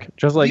going to suck,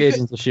 just like Because-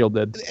 Agents of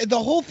S.H.I.E.L.D. did. The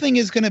whole thing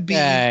is going to be.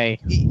 Hey.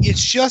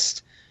 It's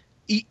just.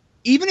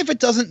 Even if it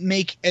doesn't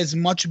make as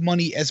much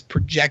money as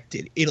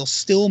projected, it'll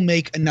still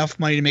make enough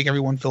money to make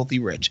everyone filthy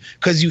rich.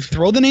 Because you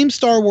throw the name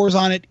Star Wars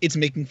on it, it's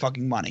making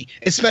fucking money.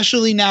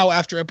 Especially now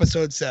after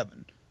Episode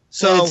 7.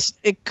 So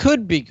it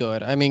could be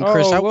good. I mean,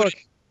 Chris, Oh, I look. would.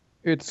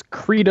 It's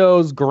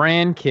Credo's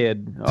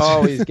grandkid.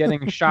 Oh, he's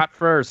getting shot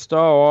first.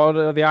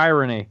 Oh, the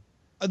irony.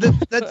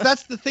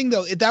 that's the thing,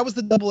 though. That was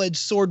the double-edged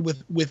sword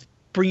with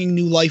bringing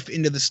new life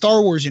into the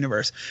Star Wars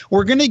universe.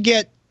 We're going to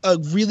get a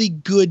really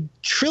good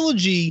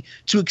trilogy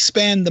to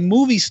expand the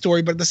movie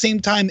story, but at the same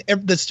time,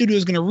 the studio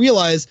is going to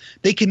realize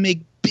they can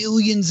make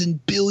billions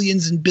and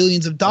billions and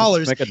billions of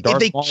dollars Make a if Darth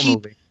they Maul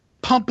keep movie.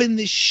 pumping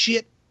this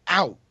shit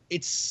out.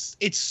 It's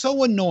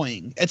so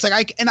annoying. It's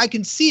like I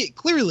can see it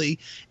clearly,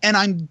 and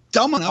I'm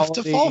dumb enough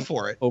to Quality fall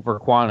for it. Over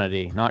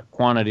quantity, not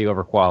quantity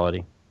over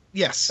quality.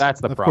 Yes. That's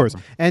the of problem.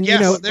 course. And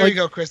Yes, there like, you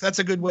go, Chris. That's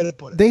a good way to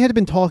put it. they had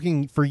been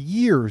talking for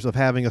years of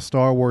having a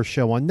Star Wars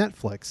show on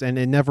Netflix, and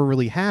it never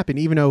really happened,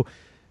 even though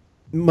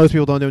most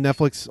people don't know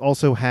Netflix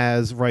also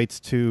has rights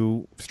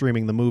to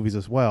streaming the movies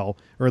as well,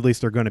 or at least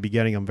they're going to be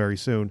getting them very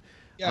soon.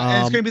 Yeah,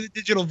 and it's going to be the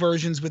digital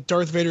versions with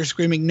Darth Vader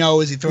screaming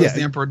no as he throws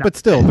the Emperor down. but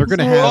still, they're going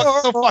to have.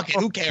 So fuck it.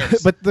 Who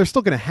cares? But they're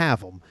still going to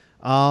have them.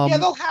 yeah,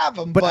 they'll have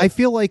them. But I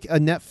feel like a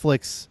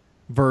Netflix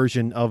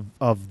version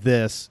of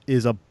this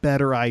is a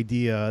better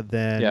idea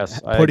than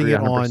Yes, I putting agree it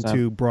on 100%.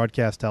 to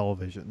broadcast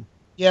television.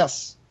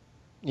 yes.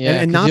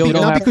 Yeah, and 'cause not, you'll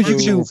not have because you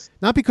to- can do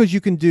not because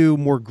you can do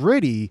more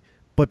gritty,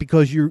 but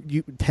because you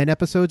 10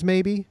 episodes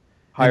maybe.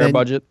 Higher then-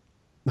 budget.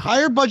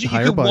 Higher budget,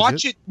 Higher you could budget.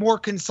 watch it more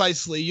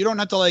concisely. You don't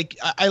have to like.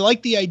 I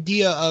like the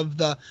idea of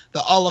the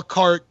a la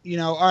carte. You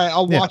know, all right,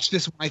 I'll Yeah. watch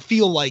this when I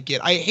feel like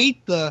it. I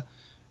hate the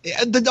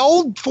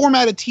old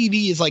format of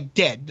TV is like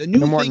dead. The new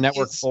No more thing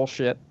network is,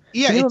 bullshit.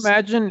 Yeah, Can you it's,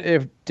 imagine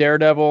if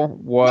Daredevil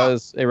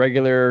was a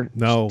regular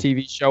No.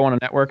 TV show on a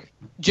network?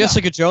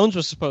 Jessica Jones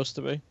was supposed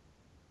to be.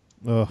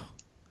 Ugh.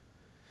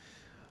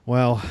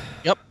 Well.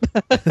 Yep.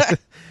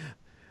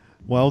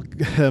 Well,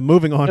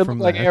 moving on It'd from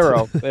look like that.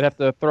 Arrow. They'd have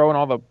to throw in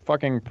all the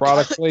fucking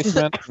product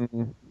placement.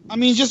 And I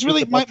mean, just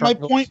really,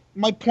 Stupid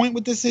my point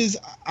with this is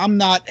I'm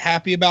not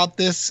happy about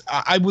this.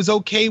 I was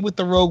okay with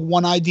the Rogue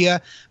One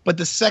idea, but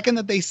the second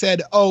that they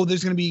said, "Oh,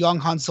 there's going to be a young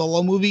Han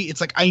Solo movie,"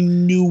 it's like I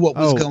knew what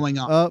was going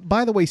on.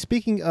 By the way,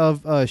 speaking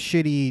of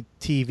shitty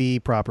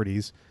TV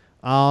properties,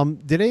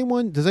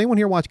 does anyone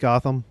here watch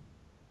Gotham?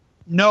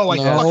 No, I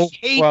No. fucking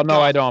hate. well, no,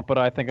 I Gotham. don't. But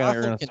I think I know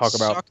you're going to talk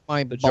about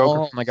my the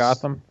Joker from the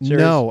Gotham series.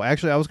 No,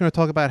 actually, I was going to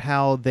talk about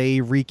how they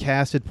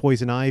recasted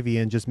Poison Ivy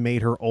and just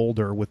made her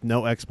older with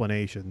no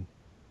explanation.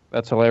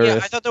 That's hilarious.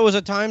 Yeah, I thought there was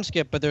a time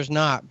skip, but there's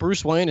not.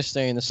 Bruce Wayne is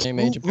staying the same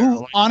age, Who,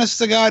 apparently. honest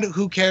to God,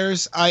 who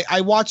cares?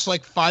 I watched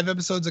like 5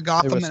 episodes of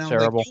Gotham, was and I'm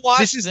terrible. like, You watched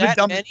this is that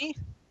the dumb. many?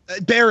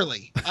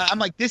 Barely. I'm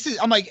like,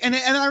 and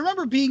I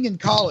remember being in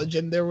college,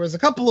 and there was a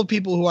couple of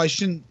people who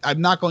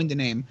I'm not going to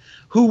name,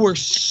 who were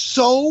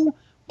so,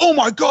 oh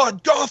my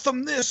God,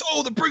 Gotham this,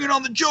 oh, they're bringing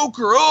on the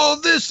Joker, oh,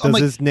 this. Does I'm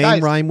like, his name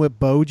guys, rhyme with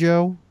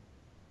Bojo?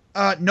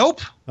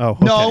 Nope. Oh,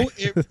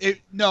 okay.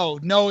 No,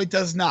 no, it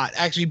does not.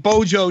 Actually,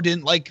 Bojo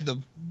didn't like the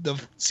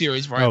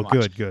series very Oh,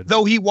 much. good.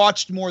 Though he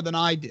watched more than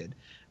I did.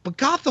 But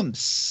Gotham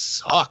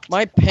sucked.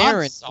 My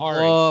parents I'm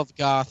sorry. love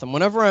Gotham.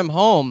 Whenever I'm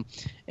home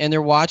and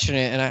they're watching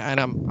it, and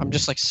I'm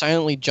just like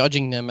silently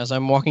judging them as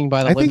I'm walking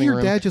by the I living think your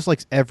room. dad just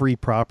likes every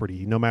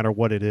property, no matter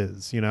what it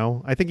is. You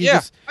know, I think he Yeah.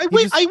 just. I he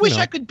wish just, I you wish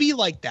know. I could be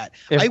like that.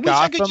 If I wish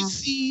I could Gotham- just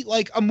see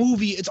like a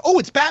movie.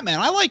 It's Batman.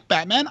 I like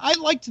Batman. I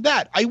liked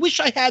that. I wish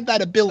I had that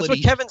That's ability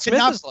what Kevin to Smith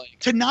not is like.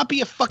 to not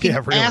be a fucking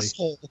Yeah, really.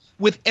 asshole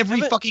with every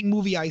Kevin- fucking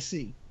movie I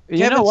see. You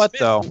Kevin know what,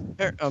 Smith-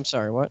 though? I'm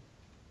sorry, what?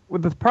 Well,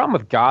 the problem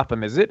with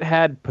Gotham is it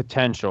had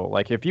potential.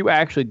 Like, if you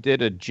actually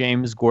did a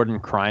James Gordon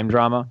crime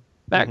drama,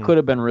 that Mhm. could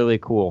have been really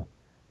cool.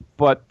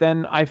 But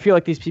then I feel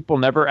like these people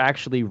never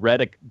actually read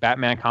a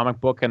Batman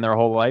comic book in their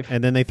whole life.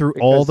 And then they threw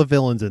all Because- the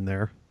villains in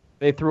there.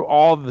 They threw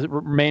all the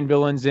main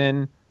villains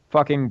in.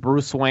 Fucking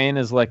Bruce Wayne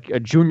is like a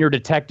junior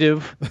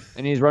detective,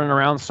 and he's running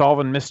around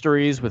solving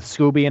mysteries with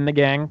Scooby and the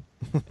gang.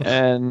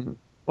 And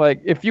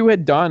like, if you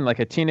had done like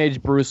a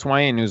teenage Bruce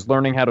Wayne who's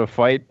learning how to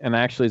fight and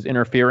actually is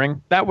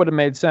interfering, that would have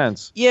made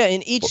sense. Yeah,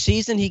 in each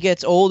season he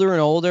gets older and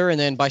older, and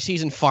then by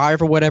season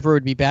 5 or whatever, it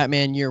would be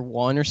Batman Year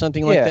 1 or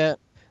something like Yeah. that.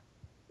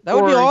 That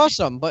would be Or-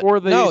 awesome, but Or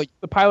the no,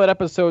 pilot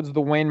episode's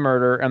the Wayne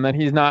murder, and then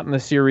he's not in the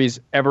series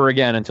ever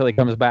again until he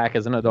comes back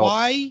as an adult.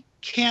 Why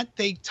can't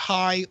they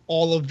tie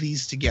all of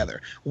these together?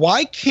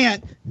 Why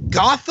can't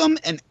Gotham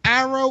and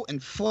Arrow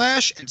and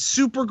Flash and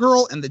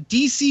Supergirl and the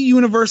DC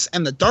universe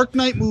and the Dark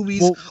Knight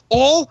movies Well-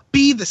 all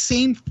be the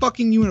same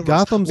fucking universe?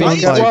 Gotham's Why owned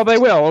is by- there- Well, they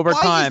will over why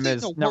is time there-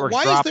 as no, networks why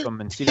is drop there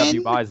them and CW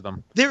 10 buys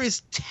them. there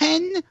is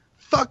 10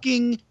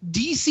 fucking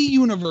DC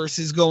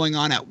universes going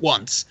on at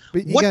once.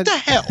 But you What got- the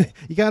hell?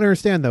 You got to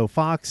understand though,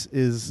 Fox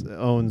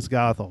owns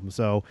Gotham,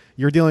 so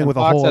you're dealing And with a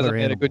Fox whole hasn't other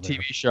made a animal good there.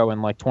 TV show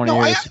in like 20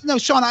 No, years. no,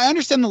 Sean, I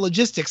understand the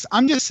logistics.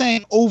 I'm just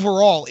saying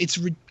overall, it's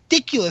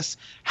ridiculous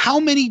how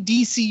many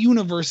DC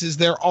universes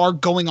there are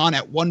going on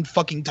at one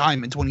fucking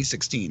time in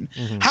 2016.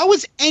 Mhm. How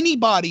is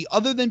anybody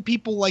other than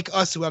people like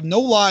us who have no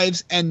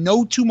lives and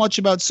know too much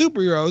about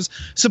superheroes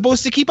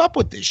supposed to keep up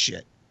with this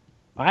shit?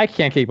 I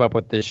can't keep up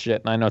with this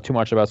shit, and I know too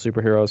much about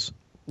superheroes.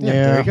 Yeah,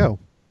 there you go.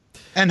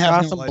 And have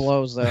no Gotham life.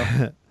 blows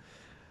though.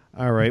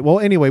 All right. Well,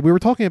 anyway, we were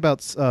talking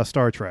about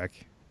Star Trek,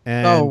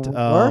 and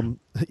Oh,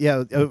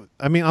 yeah.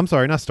 I mean, I'm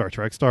sorry, not Star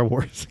Trek, Star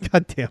Wars.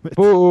 God damn it.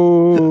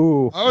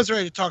 Boo! I was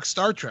ready to talk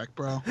Star Trek,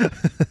 bro. That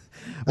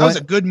Well, was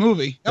a good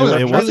movie. That was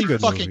it a was a really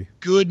good fucking movie.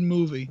 good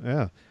movie.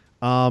 Yeah.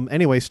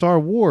 Anyway, Star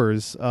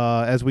Wars,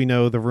 as we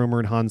know, the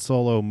rumored Han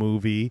Solo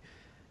movie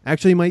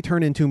actually might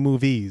turn into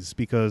movies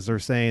because they're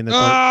saying that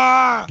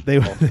Ah!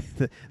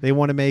 they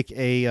want to make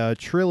a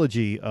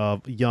trilogy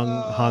of young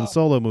Han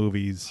Solo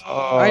movies.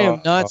 I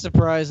am not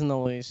surprised in the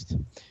least.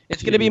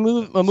 It's going to be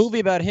a movie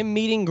about him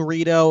meeting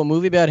Greedo, a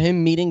movie about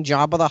him meeting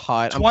Jabba the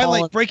Hutt. I'm calling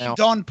Twilight it Breaking now.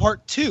 Dawn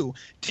Part 2,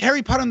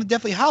 Harry Potter and the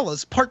Deathly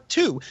Hallows Part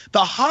 2, The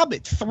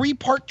Hobbit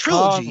 3-part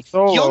trilogy. Han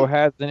Solo Young-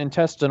 has an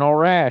intestinal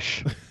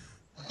rash.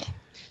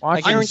 Why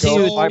I don't you guarantee go you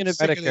to it's gonna be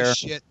sick of this Medicare?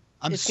 shit.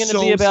 I'm It's going to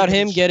so be about sick of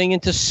him this getting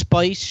into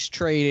spice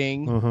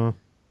trading, Uh-huh.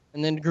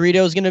 and then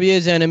Greedo's going to be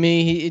his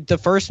enemy. The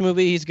first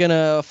movie, he's going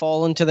to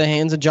fall into the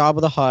hands of Jabba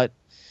the Hutt,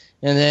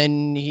 and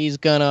then he's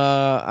going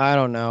to, I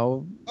don't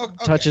know, shit.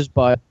 Okay. touch his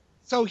butt.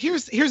 So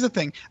here's the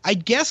thing. I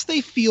guess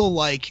they feel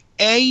like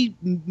A,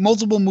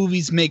 multiple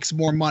movies makes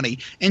more money,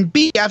 and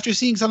B, after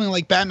seeing something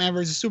like Batman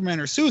vs Superman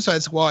or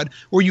Suicide Squad,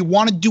 where you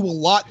want to do a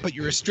lot but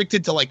you're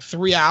restricted to like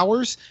 3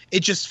 hours, it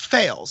just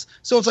fails.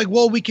 So it's like,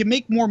 well, we can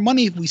make more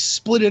money if we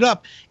split it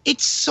up.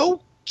 It's so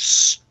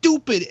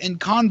stupid and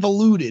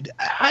convoluted.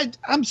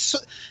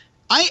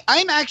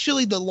 I'm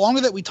actually, the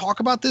longer that we talk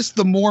about this,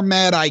 the more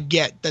mad I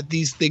get that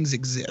these things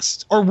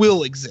exist or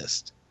will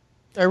exist.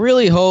 I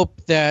really hope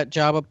that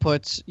Jabba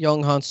puts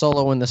young Han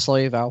Solo in the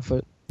slave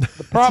outfit.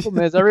 The problem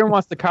is everyone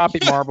wants to copy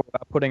Marvel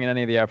without putting in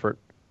any of the effort.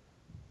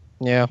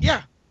 Yeah.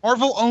 Yeah,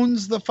 Marvel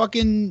owns the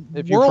fucking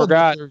If you world.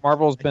 forgot,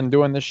 Marvel's been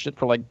doing this shit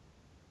for like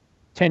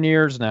 10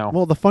 years now.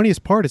 Well, the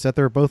funniest part is that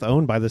they're both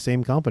owned by the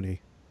same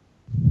company.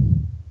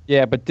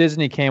 Yeah, but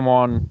Disney came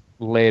on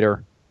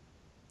later.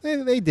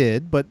 They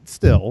did, but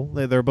still,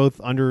 they're both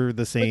under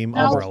the same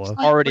Now umbrella. they're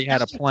trying- Already but had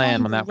now a they're plan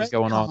trying when to that was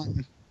going on.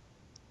 retcon-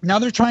 Now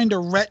they're trying to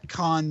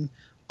retcon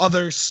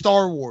other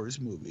Star Wars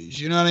movies.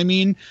 You know what I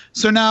mean?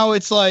 So now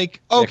it's like,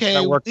 Yeah, 'cause okay,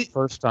 that worked the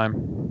first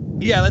time.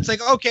 yeah, it's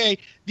like, okay,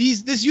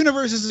 this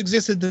universe has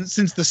existed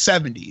since the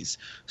 70s.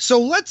 So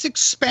let's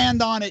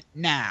expand on it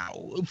now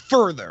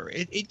further.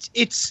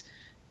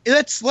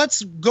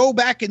 Let's go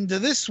back into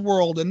this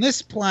world and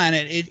this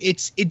planet.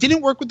 It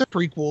didn't work with the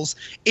prequels.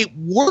 It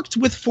worked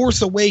with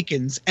Force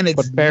Awakens, and it's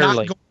But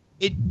barely.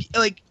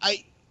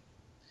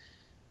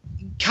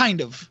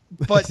 kind of,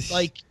 but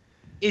like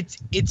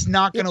it's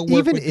not going to work.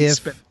 Even with these if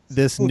spin-offs.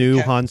 this new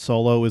Okay. Han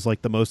Solo is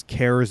like the most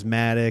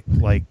charismatic,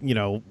 like,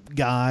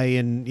 guy,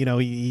 and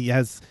he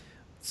has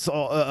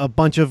a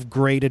bunch of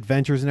great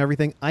adventures and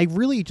everything, I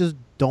really just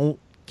don't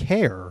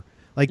care.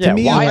 Like, Yeah, to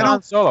me, why I don't-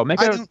 Han Solo?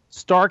 Make I a don't-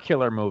 Star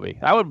Killer movie.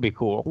 That would be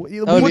cool.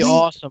 That would be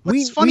awesome. We,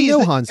 What's funny we is know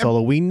that Han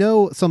Solo. We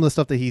know some of the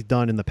stuff that he's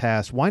done in the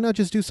past. Why not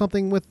just do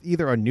something with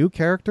either a new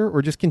character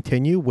or just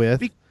continue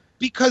with?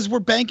 Because we're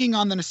banking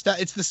on the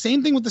nostalgia. It's the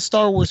same thing with the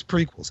Star Wars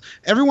prequels.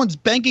 Everyone's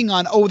banking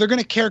on, they're going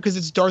to care because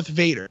it's Darth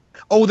Vader.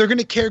 Oh, they're going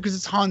to care because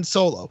it's Han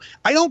Solo.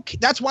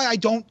 That's why I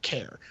don't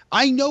care.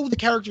 I know the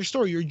character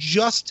story. You're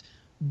just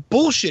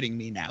bullshitting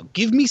me now.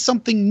 Give me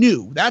something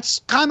new. That's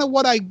kind of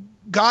what I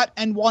got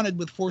and wanted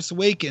with Force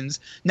Awakens.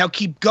 Now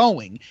keep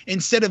going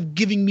instead of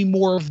giving me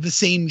more of the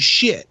same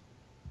shit.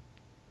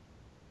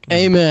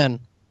 Amen.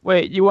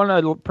 Wait, you want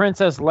a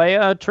Princess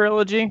Leia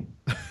trilogy?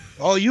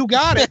 Oh, you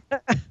got it.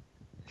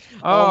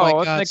 Oh my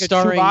let's God, make a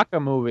starring-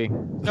 Chewbacca movie.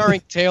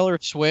 Starring Taylor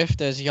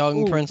Swift as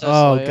young Princess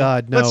Oh Leia.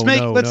 God, no, let's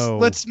make no, let's no.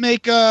 let's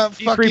make a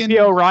fucking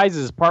C-3PO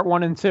Rises, Part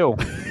 1 and 2.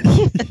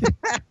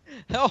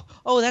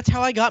 Oh, that's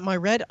how I got my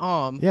red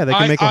arm. Yeah, they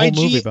can make a whole IG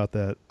movie about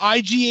that.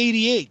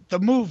 IG-88, the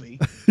movie.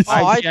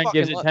 I IGN fucking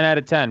gives it lo- 10 out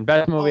of 10.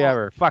 Best movie Oh.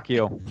 ever. Fuck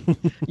you.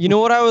 You know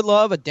what I would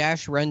love? A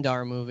Dash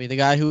Rendar movie. The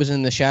guy who was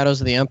in the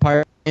Shadows of the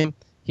Empire game.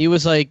 He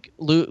was like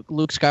Luke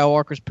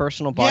Skywalker's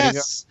personal bodyguard.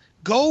 Yes.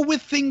 Go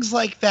with things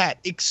like that.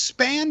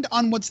 Expand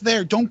on what's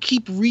there. Don't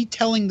keep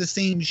retelling the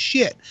same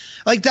shit.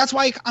 Like, that's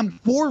why I'm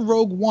for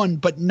Rogue One,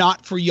 but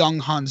not for young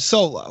Han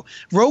Solo.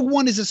 Rogue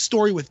One is a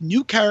story with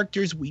new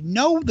characters. We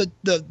know the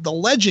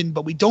legend,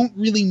 but we don't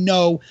really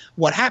know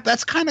what happened.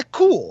 That's kind of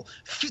cool.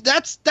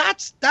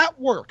 That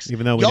works.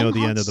 Even though we Young know the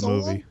Han end of the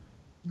Solo? movie.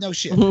 No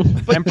shit.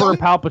 But Emperor young,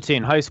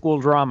 Palpatine, high school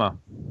drama.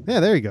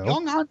 Yeah, there you go.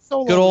 young Han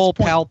Solo. Good old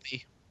is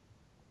Palpy.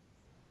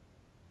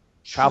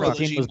 Palpatine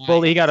trilogy was line.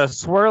 bullied. He got a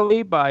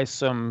swirly by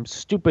some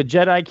stupid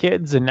Jedi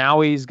kids, and now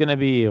he's going to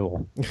be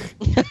evil.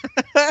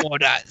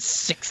 Order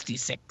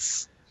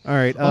 66. All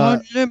right,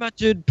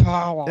 Unlimited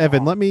power.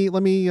 Evan, let me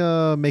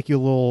make you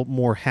a little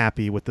more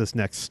happy with this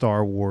next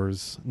Star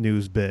Wars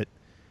news bit.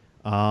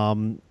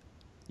 What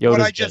Yoda's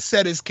I just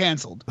said is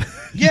canceled.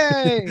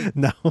 Yay!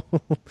 No,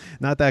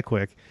 not that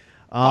quick.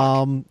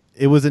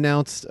 It was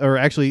announced, or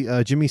actually,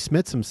 Jimmy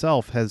Smits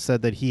himself has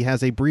said that he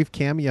has a brief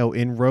cameo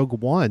in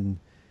Rogue One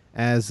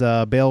as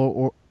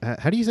Bail.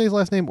 How do you say his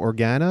last name?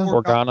 Organa.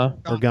 Organa.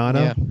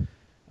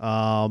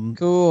 Organa.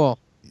 Cool.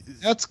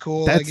 That's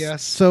cool, That's I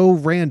guess. so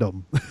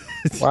random.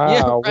 Wow.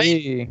 Yeah, right.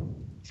 we...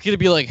 He's gonna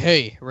be like,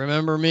 "Hey,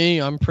 remember me?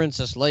 I'm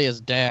Princess Leia's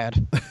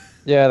dad."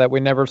 Yeah, that we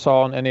never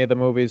saw in any of the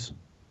movies.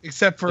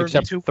 Except for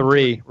Except two,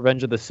 3,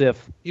 Revenge of the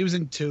Sith. He was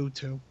in 2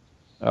 too.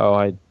 Oh,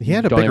 I He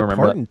had a don't even bigger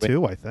remember part in that.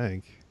 2, I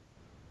think.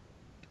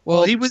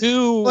 Well, he was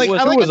two like,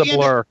 was- I like was at a the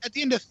blur. At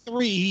the end of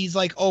 3, he's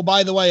like, "Oh,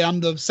 by the way, I'm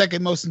the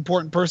second most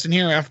important person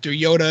here after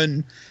Yoda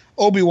and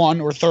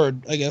Obi-Wan, or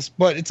third, I guess."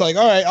 But it's like,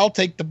 all right, I'll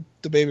take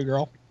the baby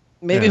girl.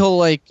 maybe Yeah. he'll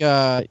like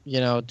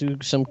do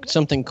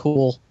something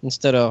cool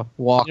instead of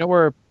walk. You know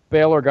where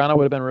Bail Organa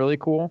would have been really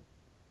cool?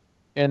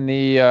 In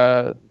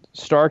the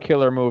Star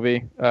Killer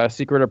movie,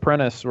 Secret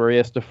Apprentice, where he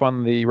has to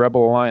fund the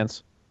Rebel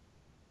Alliance.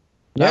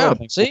 That Yeah, would've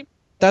been see,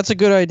 that's a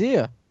good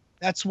idea.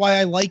 That's why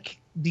I like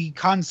the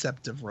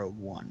concept of Rogue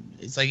One.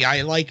 It's like,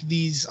 I like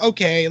these.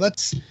 Okay,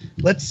 let's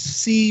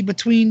see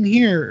between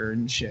here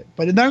and shit.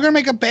 But they're gonna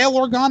make a Bail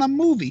Organa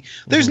movie.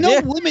 There's no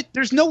Yeah. limit.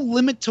 There's no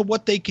limit to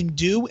what they can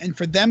do, and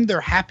for them,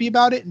 they're happy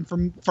about it.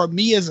 And for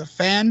me as a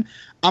fan,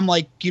 I'm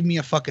like, give me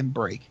a fucking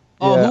break.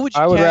 Oh, Yeah, who would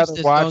you I would cast rather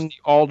as watch young? the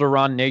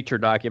Alderaan nature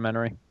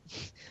documentary.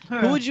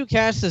 Who would you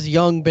cast as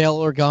young Bail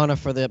Organa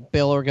for the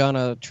Bail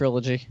Organa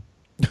trilogy?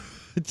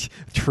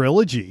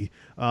 Trilogy.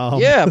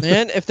 Yeah,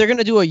 man. If they're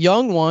gonna do a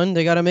young one,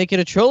 they got to make it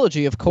a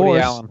trilogy, of Woody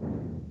course.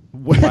 Allen.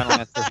 Final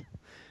answer.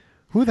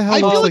 Who the hell? I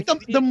looks feel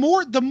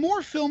like the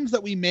more films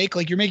that we make,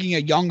 like you're making a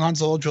young Han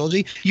Solo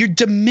trilogy, you're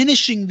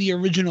diminishing the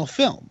original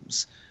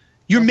films.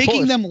 You're Of making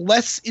course. them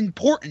less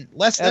important.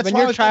 That's Evan, why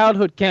I your was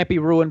childhood can't be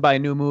ruined by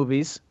new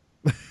movies.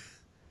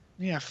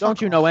 Yeah, Don't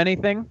fuck you know off.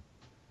 anything?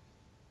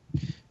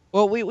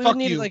 Well, we Fuck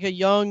needed you. like a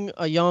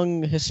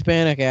young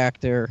Hispanic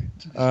actor.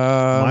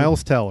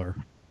 Miles Teller.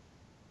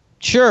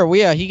 Sure,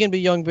 yeah, he can be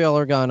young Bail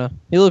Organa.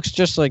 He looks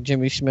just like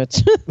Jimmy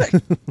Schmitz.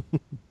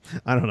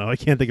 I don't know. I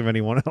can't think of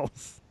anyone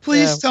else.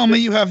 Please Yeah. tell me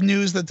you have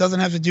news that doesn't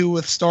have to do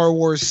with Star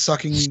Wars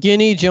sucking.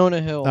 Skinny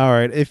Jonah Hill. All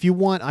right. If you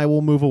want, I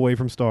will move away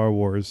from Star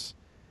Wars,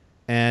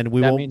 and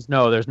we That will means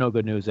no. There's no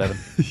good news,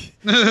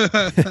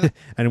 Evan.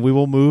 and we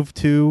will move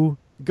to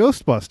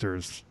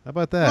Ghostbusters. How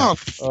about Oh,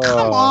 that?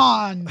 come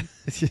on. Oh.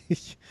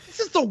 This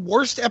is the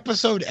worst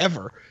episode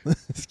ever.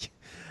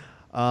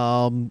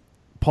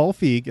 Paul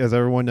Feig, as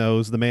everyone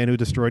knows, the man who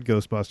destroyed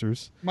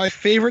Ghostbusters. My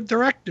favorite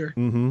director.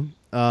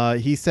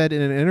 He said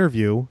in an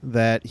interview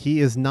that he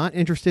is not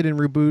interested in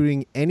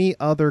rebooting any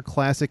other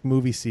classic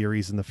movie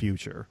series in the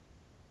future.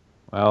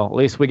 Well, at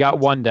least we got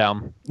one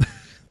down.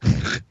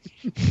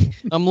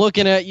 I'm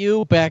looking at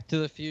you, Back to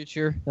the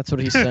Future. That's what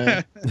he's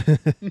saying.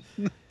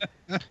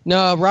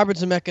 No, Robert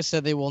Zemeckis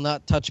said they will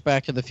not touch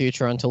Back to the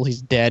Future until he's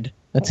dead.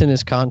 That's in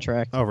his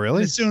contract. Oh,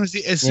 really? As soon as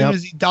he Yep.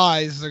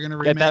 dies, they're gonna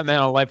Get remake. that man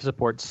on life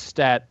support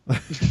stat.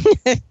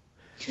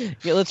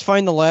 Yeah, let's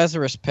find the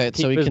Lazarus pit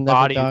so Keep he his can never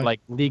body die. like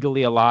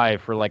legally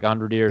alive for like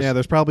 100 years. Yeah,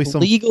 there's probably some.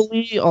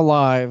 Legally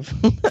alive.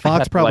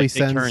 Fox probably like,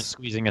 Nick Turner sends.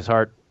 squeezing his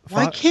heart.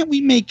 Why can't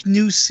we make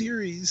new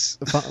series?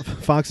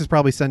 Fox is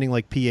probably sending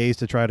like PAs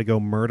to try to go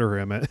murder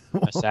him.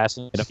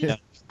 Assassinate him.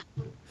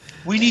 Yeah.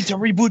 We need to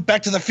reboot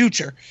Back to the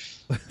Future.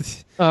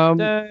 Da,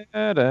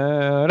 da,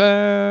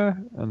 da,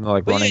 and they're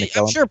like But running yeah, to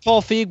kill I'm him. sure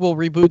Paul Feig will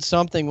reboot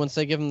something once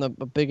they give him a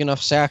big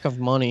enough sack of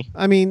money.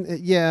 I mean,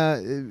 yeah. I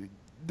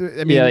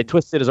mean, Yeah, they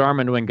twisted his arm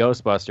into doing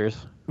Ghostbusters.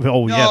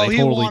 oh yeah, No, they he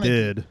totally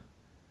wanted did.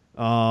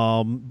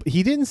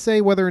 He didn't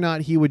say whether or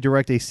not he would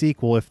direct a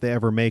sequel if they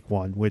ever make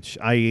one, which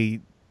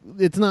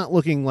it's not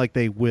looking like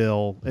they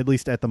will, at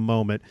least at the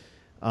moment.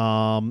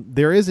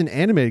 There is an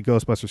animated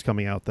Ghostbusters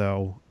coming out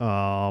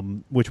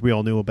though, which we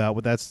all knew about,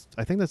 but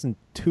I think that's in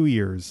 2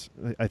 years.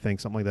 I think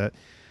something like that.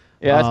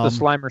 Yeah, that's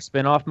the Slimer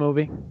spin-off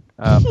movie,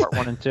 part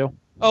 1 and 2.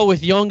 Oh,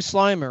 with young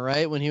Slimer,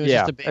 right? When he was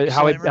Yeah, just a baby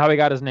how Slimer? he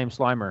got his name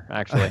Slimer,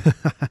 actually.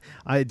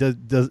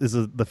 Is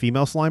the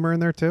female Slimer in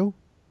there too?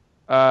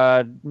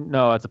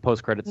 No, it's a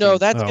post-credit scene. No,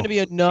 that's Oh. going to be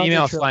another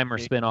Female trilogy. Slimer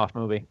spin-off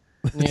movie.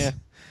 Yeah.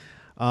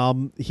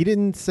 He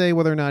didn't say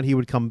whether or not he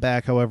would come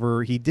back.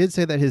 However, he did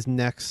say that his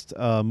next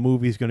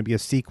movie is going to be a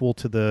sequel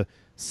to the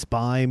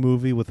Spy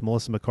movie with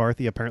Melissa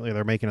McCarthy. Apparently,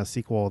 they're making a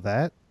sequel of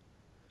that.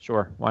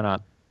 Sure, why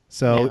not?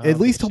 So Yeah, at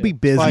least he'll be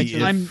busy. Spy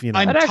If, I'm, you know.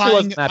 I'm That actually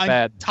wasn't tying, that I'm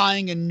bad.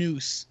 tying a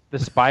noose. The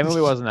Spy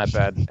movie wasn't that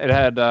bad. It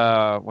had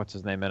what's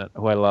his name in it?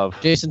 Who I love.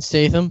 Jason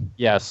Statham.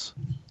 Yes,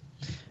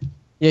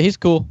 Yeah, he's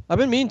cool. I've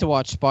been meaning to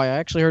watch Spy. I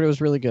actually heard it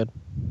was really good.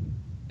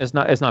 it's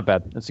not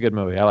bad. It's a good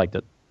movie. I liked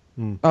it.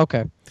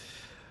 Okay.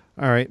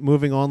 All right,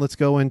 moving on. Let's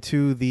go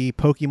into the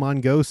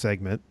Pokemon Go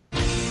segment.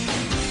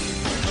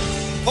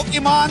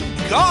 Pokemon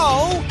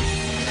Go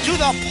to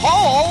the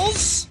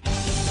polls.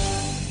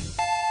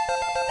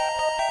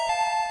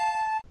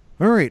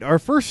 All right, our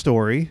first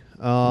story.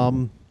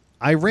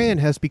 Iran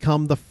has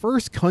become the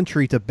first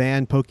country to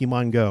ban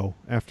Pokemon Go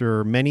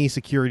after many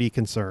security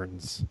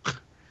concerns.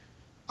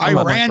 I'm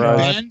not Iran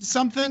surprised. banned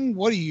something?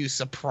 What are you,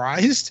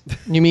 surprised?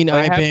 You mean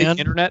I have the IBAN?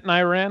 internet in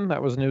Iran.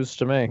 That was news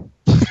to me.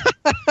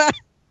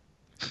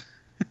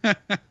 We're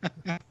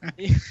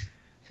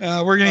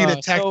going to get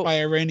attacked so- by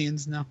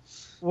Iranians now.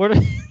 What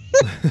are,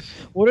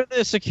 what are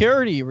the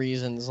security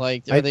reasons?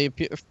 Like, are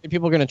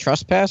people going to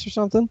trespass or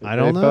something? I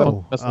don't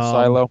know. That's the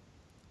silo.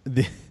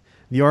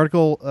 The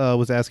article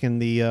was asking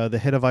the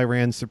head of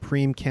Iran's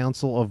Supreme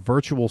Council of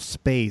Virtual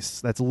Space.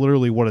 That's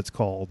literally what it's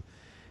called.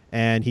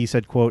 And he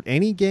said, quote,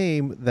 any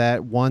game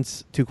that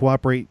wants to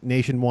cooperate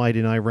nationwide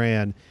in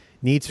Iran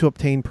needs to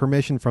obtain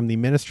permission from the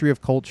Ministry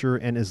of Culture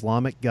and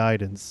Islamic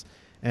Guidance.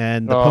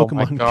 And the Oh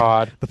Pokemon my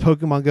god. the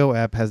Pokemon Go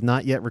app has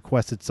not yet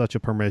requested such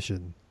a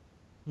permission.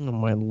 Oh,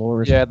 my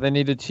lord. Yeah, they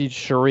need to teach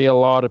Sharia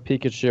law to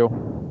Pikachu.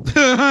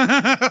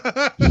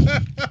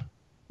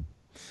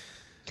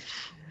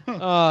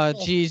 Oh,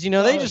 geez. You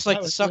know, they just like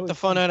that to was suck really the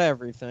fun out of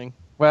everything.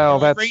 Well,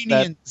 that's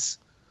Iranians.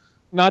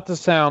 not to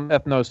sound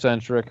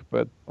ethnocentric,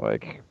 but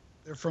like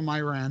They're from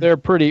Iran. they're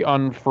pretty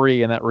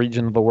unfree in that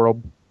region of the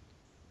world.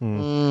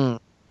 Mhm.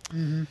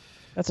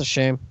 That's a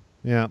shame.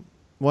 Yeah.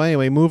 Well,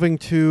 anyway, moving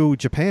to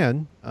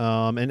Japan,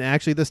 and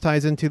actually this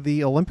ties into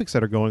the Olympics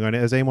that are going on.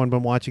 Has anyone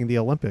been watching the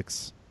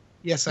Olympics?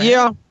 Yes, I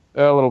Yeah. am.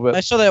 A little bit.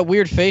 I saw that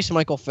weird face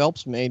Michael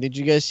Phelps made. Did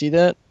you guys see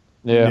that?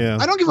 Yeah.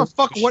 I don't give a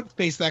fuck what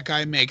face that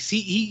guy makes.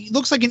 He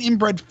looks like an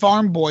inbred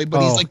farm boy,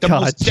 but he's Oh, like the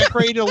God. most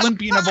decorated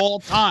Olympian of all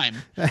time.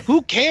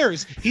 Who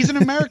cares? He's an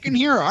American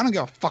hero. I don't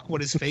give a fuck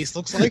what his face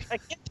looks like. I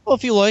can't tell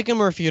if you like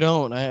him or if you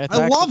don't. I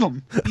I love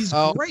him. He's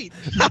Oh. great.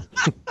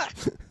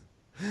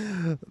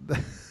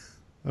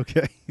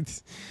 Okay.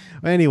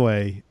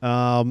 Anyway,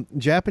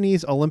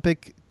 Japanese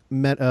Olympic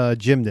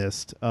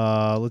gymnast.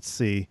 Let's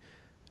see.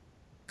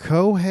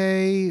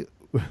 Kohei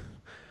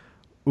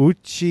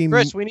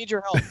Chris, we need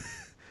your help.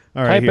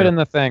 All right, Type it in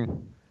the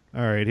thing.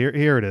 All right,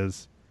 here it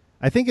is.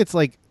 I think it's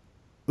like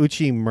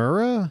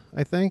Uchimura,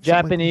 I think.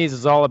 Japanese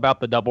is all about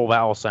the double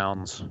vowel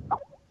sounds.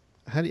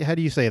 How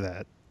do you say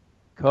that?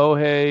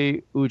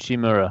 Kohei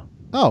Uchimura.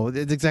 Oh,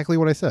 it's exactly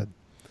what I said.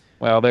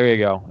 Well, there you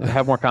go.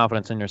 Have more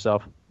confidence in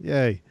yourself.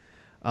 Yay.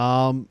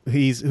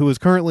 Who is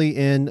currently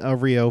in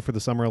Rio for the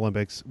Summer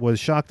Olympics, was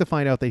shocked to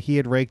find out that he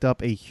had raked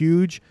up a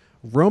huge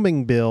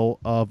roaming bill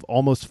of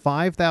almost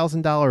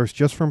 $5,000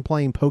 just from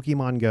playing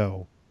Pokemon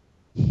Go.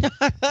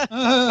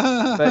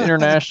 That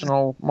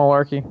international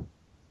malarkey.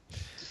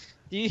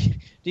 Do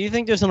you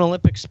think there's an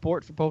Olympic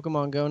sport for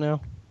Pokemon Go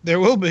now? There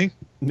will be.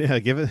 Yeah,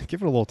 give it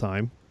a little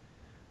time.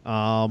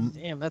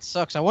 Damn, that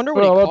sucks. I wonder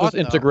what Well, he I'll caught, just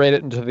integrate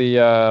it into the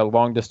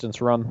long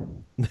distance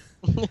run.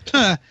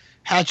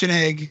 Hatch an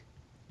egg.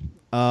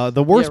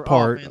 The worst Yeah,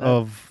 part man,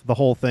 of the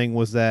whole thing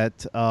was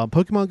that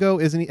Pokemon Go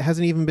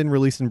hasn't even been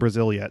released in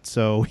Brazil yet,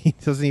 so he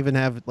doesn't even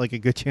have like a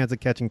good chance of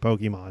catching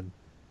Pokemon.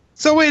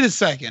 So wait a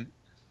second.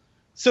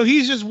 So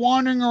he's just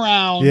wandering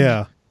around.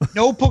 Yeah.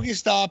 No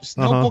Pokestops,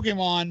 no Uh-huh.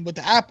 Pokemon, with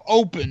the app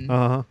open,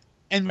 Uh-huh.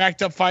 and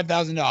racked up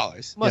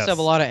 $5,000. Must Yes. have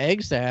a lot of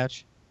eggs to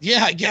hatch.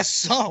 Yeah, I guess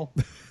so.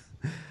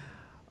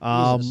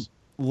 Jesus.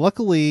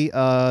 Luckily,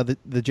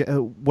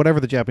 whatever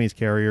the Japanese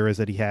carrier is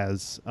that he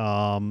has,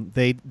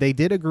 they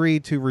did agree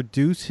to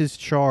reduce his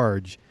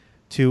charge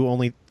to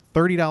only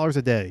 $30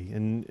 a day,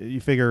 and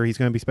you figure he's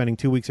going to be spending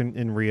 2 weeks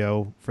in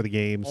Rio for the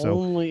game, so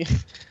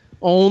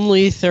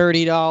Only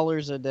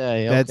 $30 a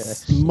day. Okay.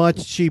 that's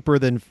much cheaper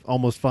than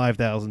almost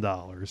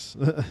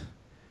 $5,000.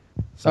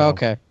 So,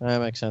 Okay,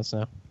 that makes sense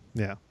now.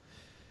 yeah.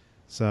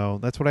 So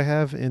that's what I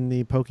have in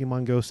the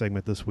Pokemon Go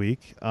segment this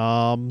week.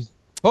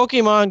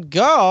 Pokemon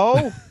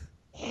Go.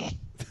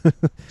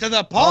 To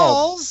the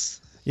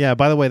polls. Yeah.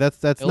 By the way,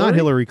 that's not Hillary?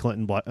 Hillary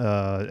Clinton,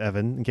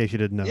 Evan. In case you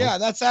didn't know. Yeah,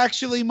 that's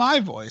actually my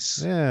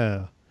voice.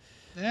 Yeah.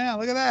 Yeah,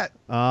 look at that.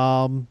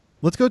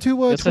 Let's go to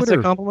Guess that's a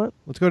Twitter. compliment.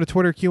 Let's go to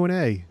Twitter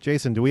Q&A.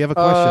 Jason, do we have a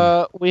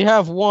question? We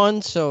have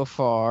one so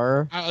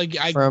far. I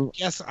From-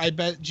 guess I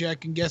bet Jack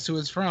can guess who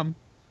it's from.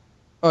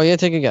 Oh yeah,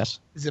 take a guess.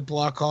 Is it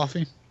Block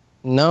Coffee?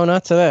 No,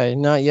 not today.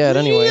 Not yet.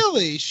 Anyway.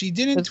 Really? She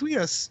didn't It's- tweet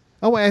us.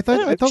 Oh, wait, I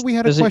thought we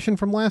had a Is it- question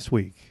from last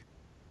week.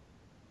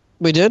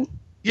 We did?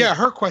 Yeah,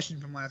 her question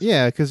from last week.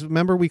 Yeah, because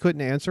remember we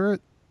couldn't answer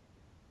it.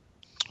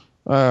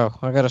 Oh,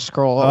 I gotta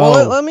scroll. Oh.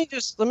 Well, let me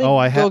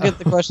I go get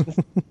the question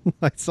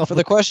I saw for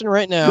the question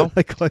right now.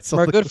 I saw From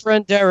our the- good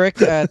friend Derek,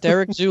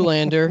 Derek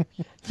Zoolander.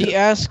 He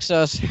asks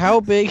us, how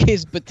big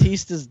is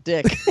Batista's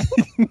dick?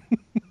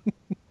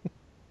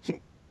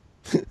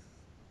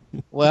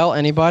 Well,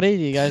 anybody?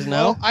 Do you guys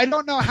know? Well, I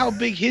don't know how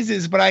big his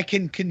is, but I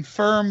can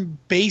confirm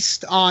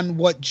based on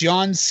what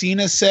John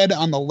Cena said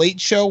on the Late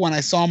Show when I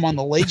saw him on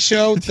the Late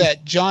Show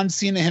that John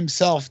Cena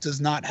himself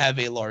does not have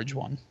a large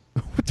one.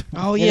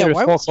 Oh Neither yeah, does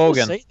why Hulk would you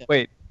Hogan. say that?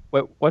 Wait,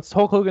 what's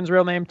Hulk Hogan's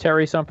real name?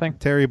 Terry something?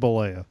 Terry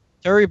Bollea.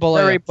 Terry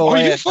Bollea. Terry Bollea Are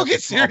you has a fucking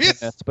small serious?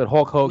 penis, but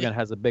Hulk Hogan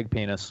has a big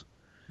penis.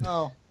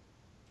 Oh.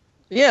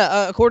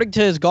 Yeah, according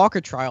to his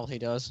Gawker trial, he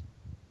does.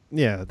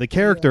 Yeah, the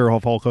character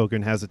of Hulk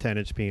Hogan has a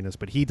 10-inch penis,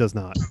 but he does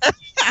not.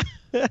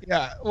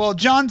 Yeah. Well,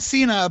 John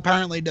Cena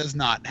apparently does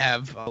not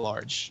have a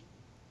large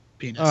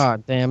penis. Oh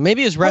damn,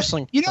 maybe his But,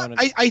 wrestling. you know,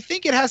 component. I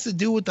think it has to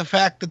do with the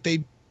fact that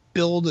they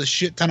build a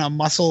shit ton of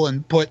muscle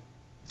and put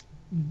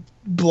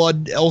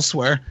blood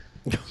elsewhere.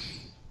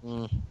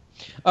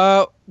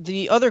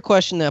 The other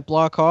question that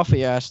Block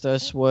Coffee asked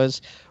us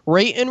was,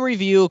 rate and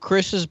review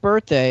Chris's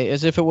birthday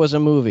as if it was a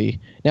movie.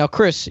 Now,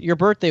 Chris, your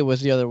birthday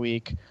was the other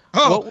week.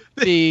 Oh, What would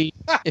it be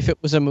if it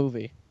was a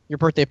movie? Your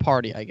birthday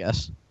party, I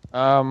guess.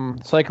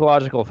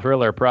 Psychological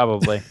thriller,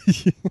 probably.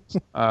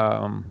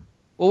 What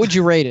would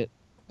you rate it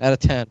out of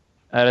 10?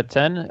 Out of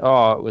 10?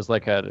 Oh, it was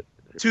like a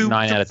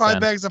 9 out of 5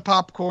 10. bags of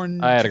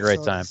popcorn. I had a great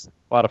time. sodas.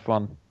 A lot of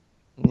fun.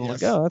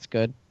 Yes. Oh, that's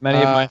good. Many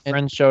of my and-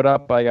 friends showed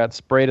up. I got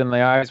sprayed in the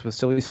eyes with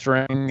silly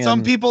string. And,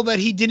 Some people that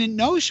he didn't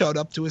know showed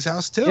up to his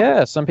house too.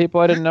 Yeah, some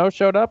people I didn't know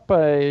showed up.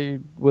 I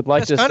would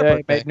like That's to kind of say I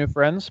birthday. made new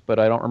friends, but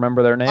I don't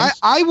remember their names.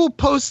 I will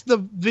post the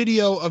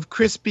video of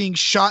Chris being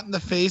shot in the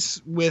face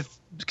with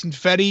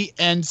confetti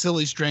and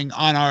silly string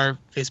on our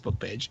Facebook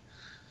page.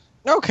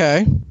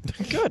 Okay,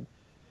 good.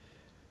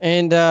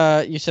 And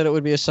you said it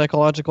would be a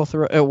psychological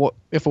thriller.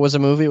 If it was a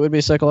movie, it would be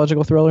a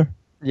psychological thriller.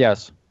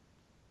 Yes.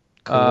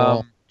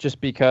 Cool. Just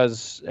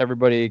because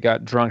everybody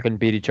got drunk and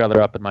beat each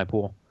other up in my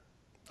pool.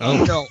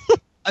 Oh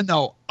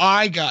no,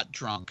 I got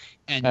drunk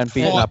and And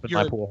beaten fought up in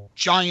my your pool.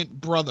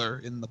 giant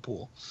brother in the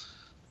pool.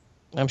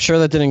 I'm sure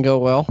that didn't go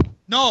well.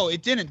 No,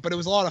 it didn't, but it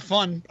was a lot of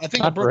fun. I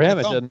think I Not broke for my him,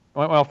 it thumb. didn't. It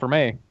went well for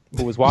me,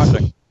 who was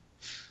watching.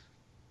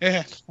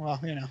 Yeah,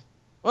 well, you know.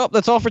 Well,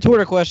 that's all for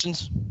Twitter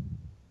questions.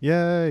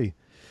 Yay.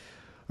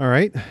 All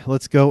right,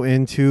 let's go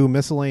into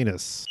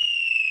miscellaneous.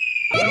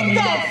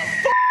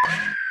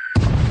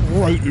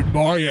 Right in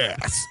my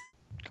ass.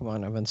 Come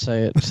on, Evan,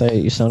 say it. Say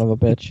it, you son of a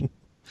bitch.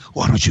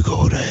 Why don't you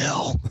go to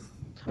hell?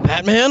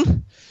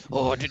 Batman?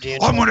 Oh, did you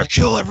I'm gonna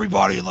kill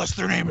everybody unless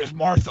their name is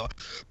Martha.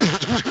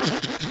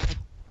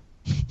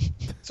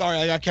 Sorry,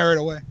 I got carried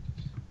away.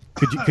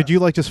 Could you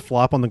like just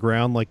flop on the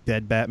ground like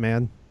dead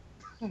Batman?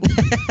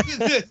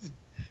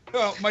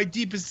 Well, my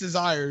deepest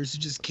desire is to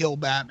just kill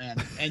Batman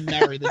and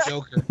marry the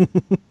Joker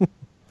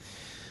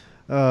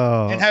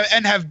Oh,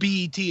 and have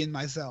BET in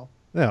my cell.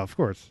 yeah, of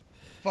course.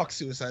 Fuck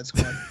Suicide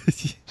Squad.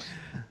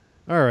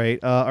 All right,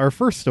 our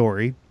first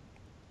story.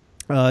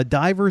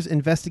 Divers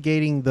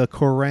investigating the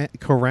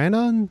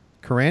Koranon,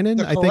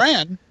 The I think.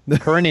 Koran.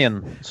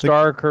 Corinian.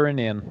 Star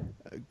Corinian.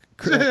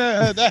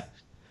 That-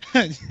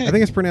 I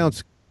think it's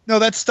pronounced. no,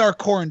 that's Star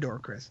Corridor,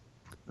 Chris.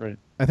 Right.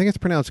 I think it's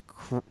pronounced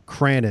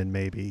Cranon,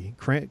 maybe.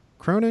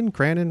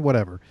 Cranon,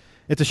 whatever.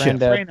 It's a ship.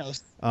 Granddad.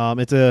 Kranos.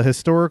 It's a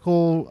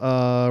historical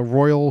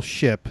royal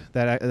ship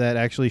that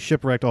actually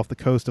shipwrecked off the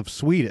coast of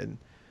Sweden.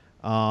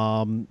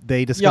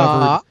 They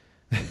discovered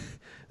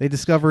they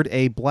discovered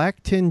a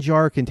black tin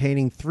jar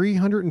containing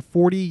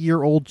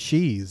 340-year-old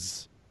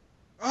cheese.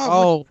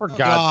 Oh, for God.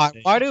 God's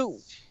sake. Why do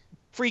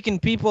freaking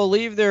people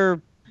leave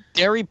their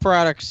dairy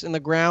products in the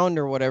ground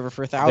or whatever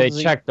for They thousands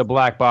of checked the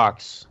black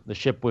box. The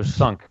ship was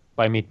sunk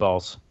by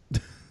meatballs.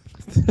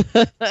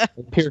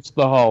 It pierced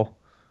the hull.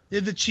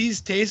 Did the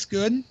cheese taste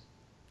good?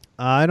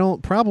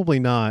 Probably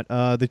not.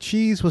 The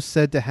cheese was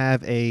said to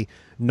have a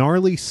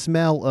gnarly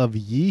smell of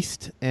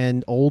yeast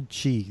and old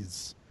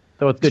cheese.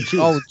 So it's good cheese.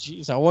 Oh,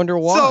 jeez. I wonder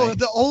why. So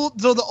the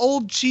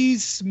old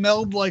cheese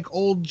smelled like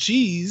old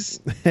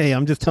cheese. Hey,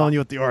 I'm just telling you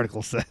what the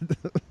article said.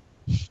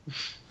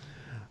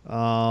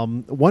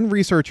 One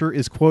researcher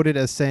is quoted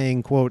as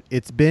saying, quote,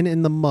 "It's been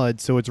in the mud,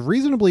 so it's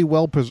reasonably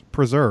well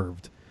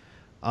preserved.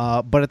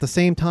 But at the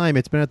same time,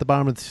 it's been at the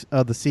bottom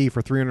of the sea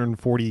for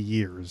 340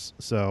 years.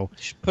 So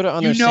Just put it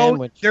on You their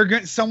know,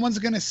 sandwich. someone's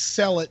gonna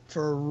sell it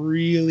for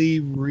really,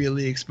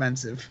 really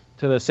expensive.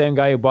 To the same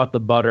guy who bought the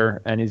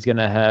butter, and he's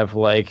gonna have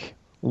like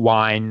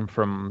wine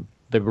from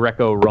the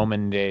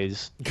Greco-Roman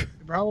days,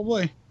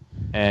 Probably.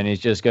 and he's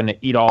just gonna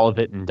eat all of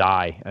it and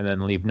die, and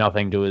then leave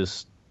nothing to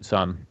his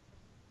son.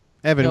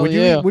 Evan, Hell would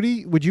you yeah.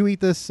 would you eat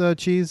this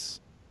cheese?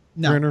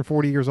 No.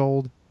 340 years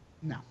old.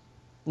 No.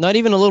 Not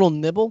even a little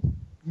nibble?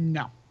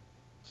 No.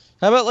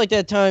 How about like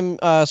that time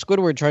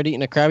Squidward tried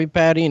eating a Krabby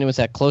Patty and it was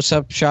that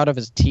close-up shot of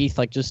his teeth,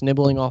 like just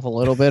nibbling off a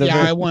little bit Yeah,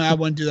 of I it?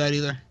 wouldn't do that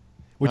either.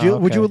 Would Oh, you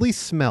Would you okay. at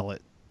least smell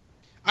it?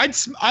 I'd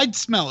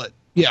smell it.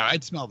 Yeah,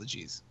 I'd smell the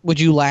cheese. Would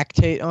you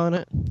lactate on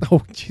it?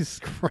 Oh, Jesus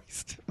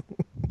Christ!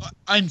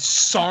 I'm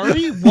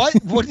sorry. What?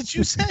 What did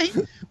you say?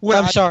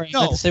 I'm sorry. I No.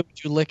 meant to say,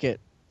 would you lick it?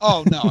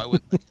 Oh no, I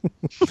wouldn't.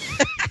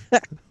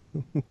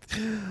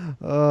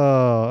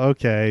 Oh,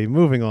 okay.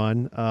 Moving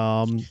on.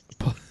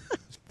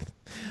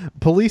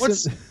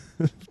 Police.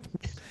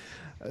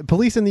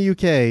 Police in the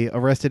UK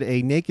arrested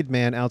a naked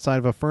man outside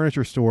of a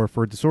furniture store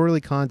for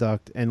disorderly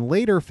conduct, and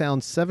later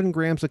found 7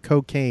 grams of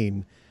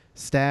cocaine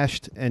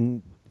stashed.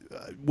 And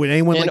would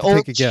anyone And like to old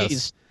take a guess?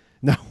 cheese.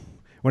 No.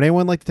 Would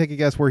anyone like to take a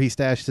guess where he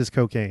stashed his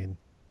cocaine?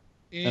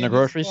 In a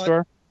grocery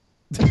store?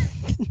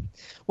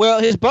 Well,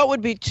 his butt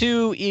would be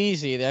too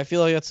easy. I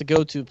feel like that's the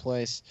go-to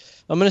place.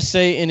 I'm gonna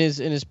say in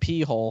his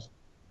pee hole.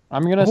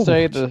 I'm gonna Oh.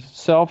 say the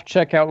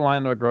self-checkout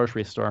line of a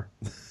grocery store.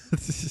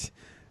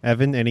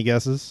 Evan, any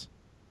guesses?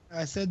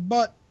 I said,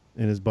 but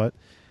In his butt.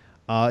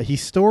 He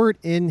stored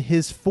in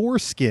his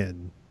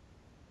foreskin.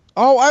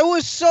 Oh, I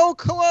was so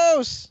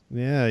close.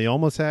 Yeah, you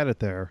almost had it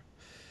there.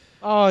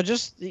 Oh,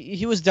 just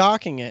he was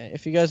docking it.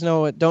 If you guys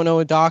don't know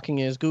what docking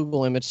is,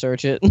 Google image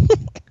search it.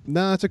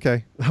 No, it's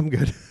okay. I'm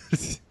good.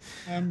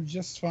 I'm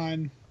just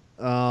fine.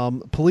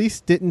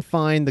 Police didn't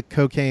find the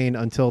cocaine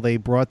until they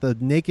brought the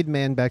naked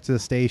man back to the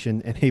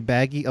station, and a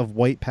baggie of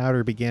white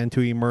powder began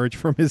to emerge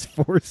from his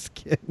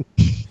foreskin.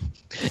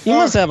 He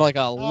must have like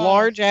a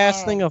large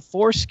ass thing of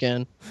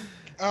foreskin.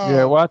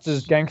 Yeah, what's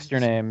his gangster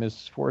name?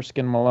 Is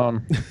Foreskin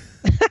Malone.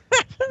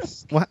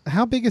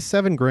 How big is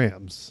 7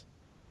 grams?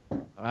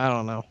 I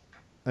don't know.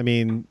 I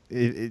mean,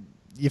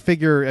 you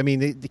figure. I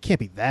mean, it can't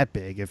be that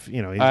big. If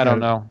you know, I don't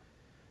know.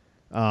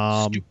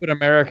 Um, Stupid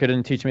America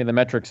didn't teach me the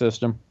metric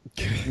system.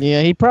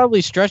 Yeah, he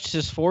probably stretched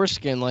his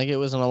foreskin like it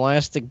was an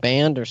elastic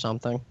band or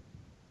something.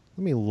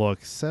 let me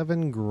look.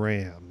 7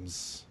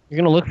 grams. You're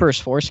gonna look for his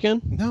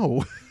foreskin?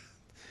 No.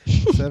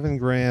 7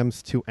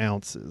 grams, 2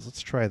 ounces.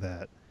 Let's try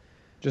that.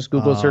 Just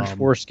Google search Um,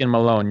 Foreskin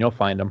Malone. You'll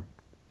find him.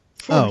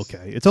 Oh,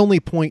 okay. It's only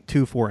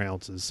 0.24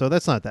 ounces, so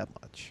that's not that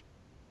much.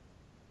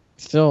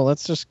 Still,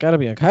 that's just gotta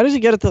be. How does he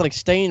get it to like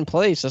stay in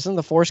place? Doesn't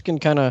the foreskin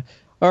kind of,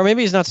 or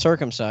maybe he's not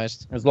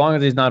circumcised? As long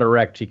as he's not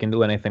erect, he can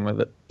do anything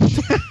with it.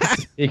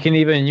 He can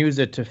even use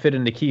it to fit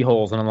into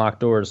keyholes and unlock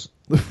doors.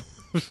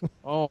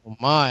 Oh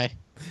my!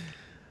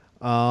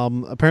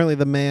 Apparently,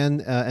 the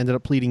man ended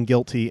up pleading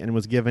guilty and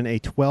was given a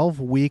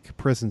 12-week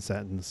prison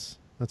sentence.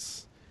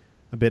 That's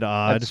a bit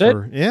odd. That's it?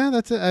 Yeah,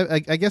 that's it.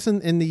 I guess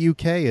in the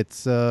UK,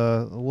 it's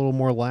a little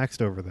more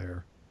laxed over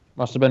there.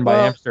 Must have been by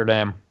Well-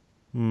 Amsterdam.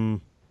 Hmm.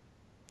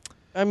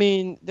 I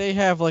mean, they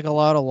have like a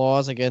lot of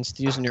laws against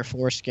using your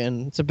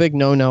foreskin. It's a big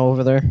no-no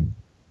over there.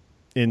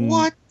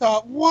 What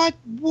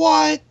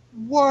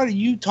are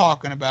you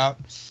talking about?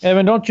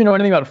 Evan, don't you know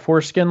anything about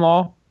foreskin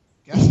law?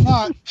 Guess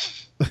not.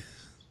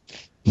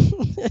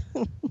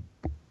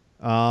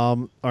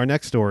 Our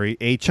next story.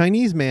 A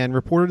Chinese man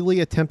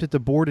reportedly attempted to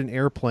board an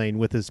airplane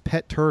with his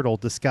pet turtle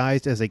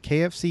disguised as a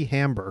KFC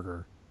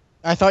hamburger.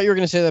 I thought you were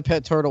going to say that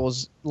pet turtle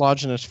was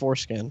lodged in his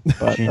foreskin.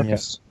 But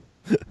Genius.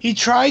 He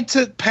tried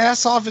to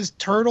pass off his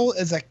turtle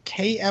as a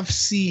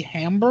KFC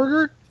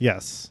hamburger?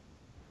 Yes.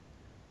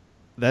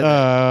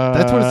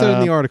 That's what it said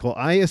in the article.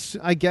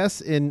 I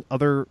guess in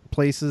other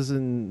places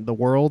in the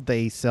world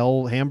they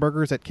sell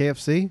hamburgers at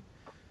KFC.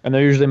 And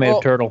they're usually made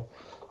of turtle.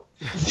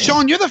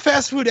 Sean, you're the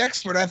fast food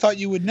expert. I thought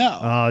you would know.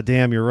 Oh,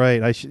 damn, you're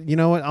right. You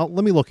know what?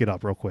 Let me look it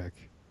up real quick.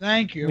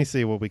 Thank you. Let me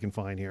see what we can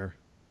find here.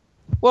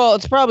 Well,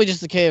 it's probably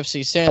just the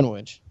KFC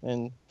sandwich,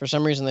 and for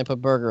some reason they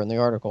put burger in the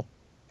article.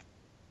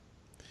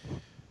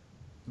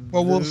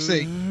 Well, we'll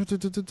see.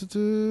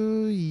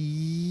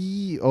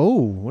 Oh,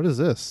 what is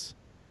this?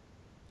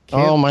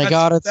 Oh my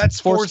God! It's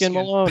that's foreskin foreskin.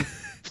 Malone.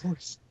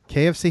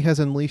 KFC has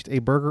unleashed a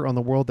burger on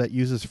the world that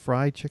uses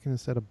fried chicken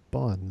instead of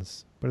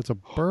buns, but it's a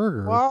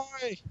burger.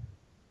 Why?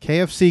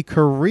 KFC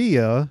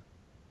Korea.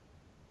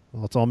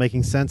 Well, it's all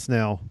making sense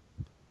now.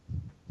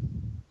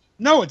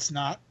 No, it's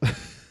not.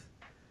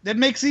 That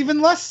makes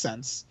even less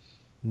sense.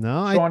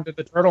 No, Sean, did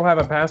the turtle have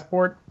a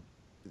passport?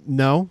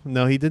 No,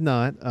 he did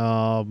not.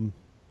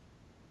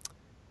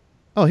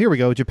 Oh, here we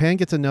go. Japan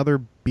gets another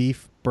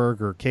beef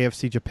burger.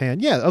 KFC Japan.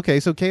 Yeah, okay.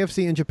 So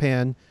KFC in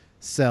Japan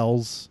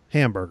sells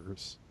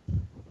hamburgers.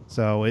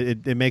 So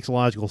it makes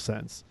logical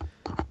sense.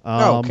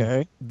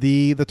 Okay.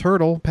 The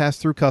turtle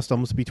passed through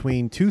customs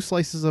between two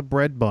slices of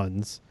bread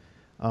buns,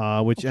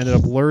 which ended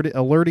up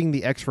alerting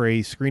the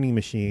X-ray screening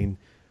machine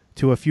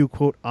to a few,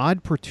 quote,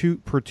 odd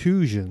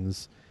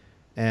protrusions.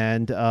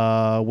 And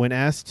when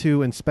asked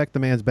to inspect the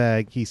man's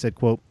bag, he said,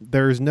 quote,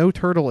 "There's no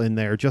turtle in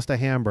there, just a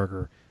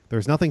hamburger.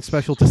 There's nothing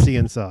special to see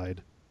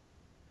inside."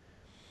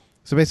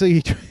 So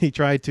basically, he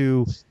tried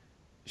to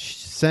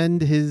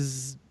send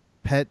his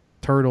pet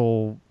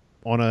turtle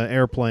on an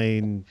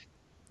airplane.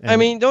 I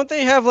mean, don't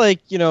they have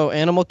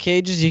animal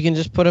cages you can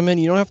just put them in?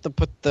 You don't have to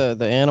put the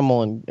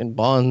animal in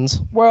buns.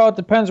 Well, it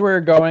depends where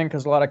you're going,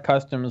 because a lot of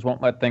customs won't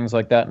let things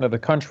like that into the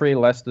country,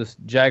 lest this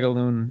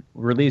jagaloon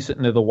release it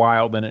into the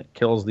wild and it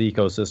kills the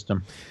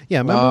ecosystem.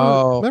 Yeah,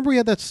 remember we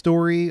had that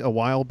story a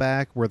while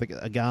back where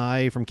a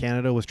guy from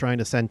Canada was trying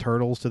to send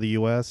turtles to the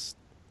U.S.,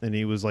 and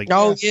he was going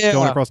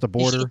across the You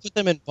border. should put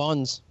them in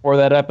buns. Or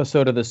that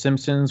episode of The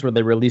Simpsons where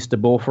they released a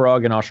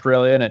bullfrog in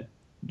Australia and it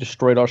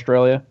destroyed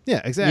Australia. Yeah,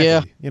 exactly.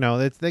 Yeah. You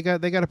know, they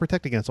got to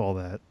protect against all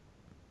that.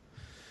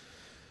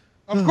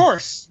 Of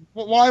course.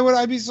 Why would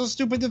I be so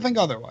stupid to think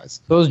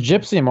otherwise? Those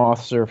gypsy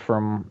moths are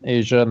from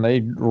Asia and they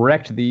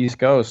wrecked the East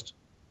Coast.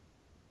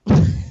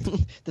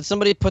 Did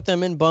somebody put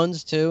them in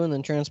buns too and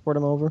then transport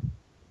them over?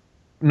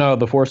 No,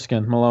 the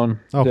foreskin. Malone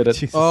did it.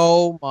 Jesus.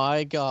 Oh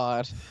my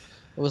God.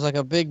 It was like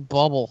a big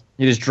bubble.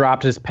 He just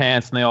dropped his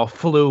pants and they all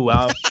flew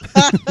out.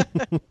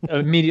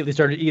 Immediately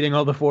started eating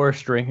all the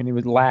forestry and he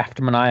laughed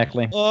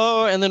maniacally.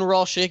 Oh, and then we're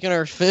all shaking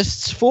our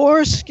fists.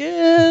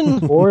 Foreskin!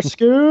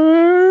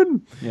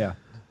 Foreskin! Yeah.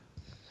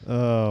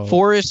 Oh.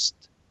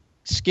 Forest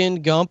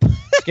Skin Gump.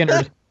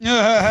 Skinner. Oh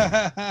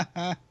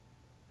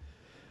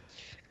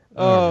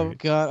right.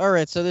 God! All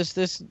right, so this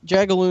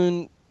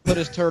jagaloon put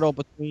his turtle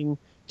between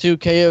two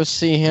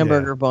KFC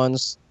hamburger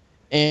buns,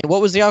 and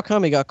what was the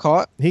outcome? He got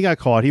caught. He got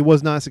caught. He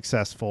was not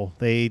successful.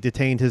 They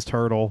detained his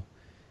turtle,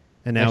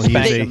 and now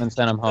Spanked he's him and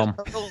sent him home.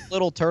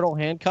 Little turtle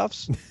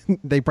handcuffs.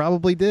 They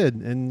probably did,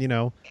 and you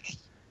know,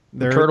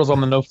 The turtle's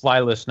on the no-fly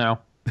list now.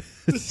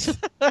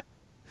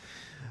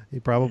 He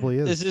probably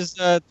is. This is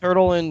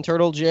turtle in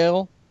turtle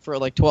jail for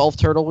like 12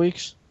 turtle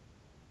weeks.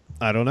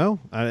 I don't know.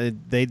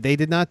 They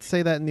did not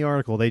say that in the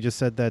article. They just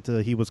said that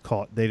he was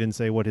caught. They didn't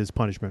say what his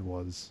punishment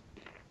was.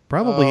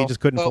 Probably he just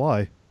couldn't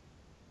fly.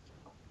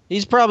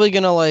 He's probably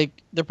gonna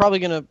they're probably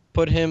gonna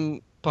put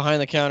him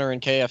behind the counter in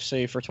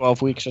KFC for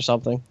 12 weeks or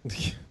something.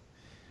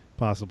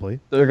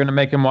 Possibly. They're going to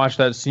make him watch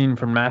that scene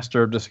from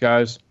Master of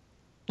Disguise.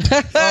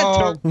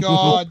 Oh,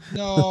 God,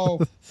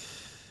 no.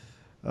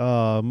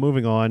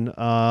 Moving on.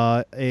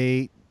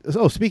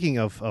 Speaking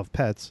of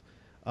pets,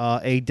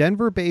 a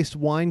Denver-based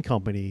wine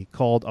company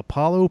called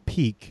Apollo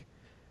Peak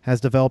has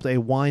developed a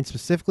wine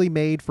specifically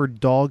made for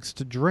dogs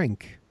to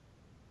drink.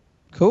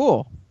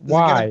 Cool. Does it get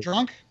Why? him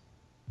drunk?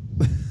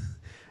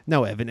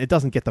 No, Evan, it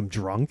doesn't get them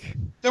drunk.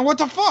 Then what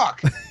the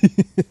fuck?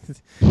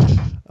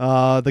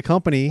 The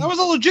company... That was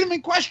a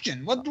legitimate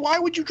question. Why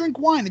would you drink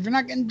wine if you're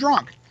not getting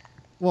drunk?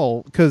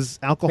 Well, because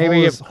alcohol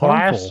Maybe is a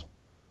class? harmful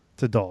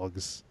to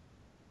dogs.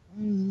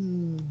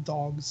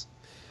 Dogs.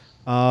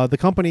 The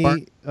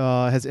company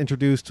has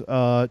introduced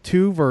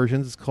two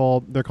versions.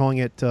 They're calling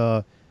it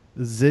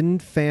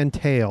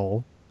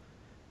Zinfandel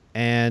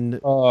and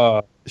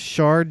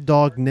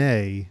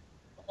Chardonnay.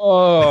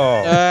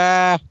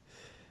 Oh.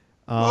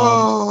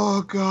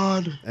 Oh,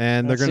 God.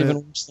 And That's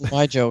even worse than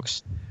my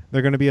jokes.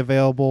 they're going to be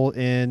available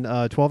in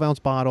 12-ounce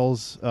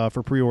bottles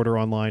for pre-order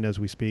online as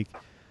we speak.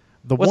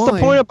 What's the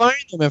point of buying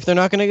them if they're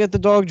not going to get the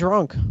dog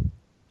drunk?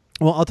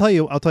 Well, I'll tell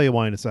you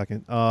why in a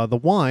second. The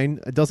wine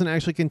doesn't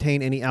actually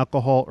contain any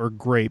alcohol or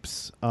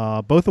grapes,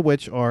 both of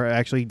which are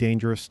actually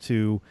dangerous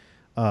to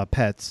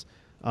pets.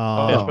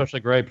 Especially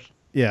grapes.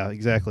 Yeah,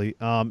 exactly.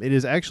 It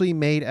is actually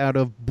made out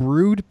of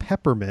brewed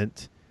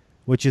peppermint,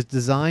 which is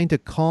designed to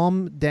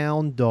calm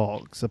down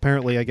dogs.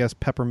 Apparently, I guess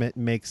peppermint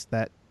makes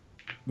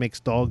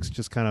dogs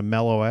just kind of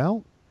mellow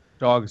out.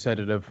 Dog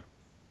sedative.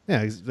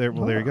 Yeah, there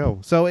you go.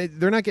 So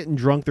they're not getting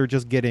drunk; they're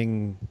just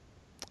getting,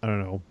 I don't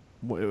know,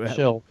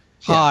 Chill.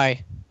 Yeah.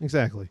 High.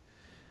 Exactly.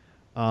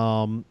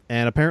 And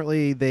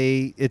apparently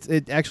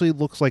it actually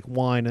looks like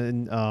wine,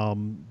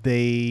 and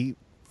they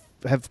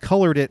have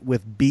colored it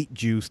with beet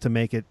juice to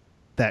make it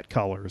that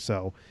color.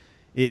 So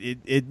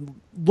it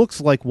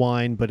looks like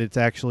wine, but it's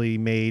actually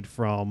made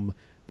from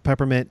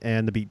peppermint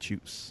and the beet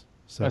juice.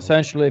 So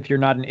Essentially, if you're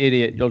not an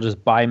idiot, you'll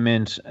just buy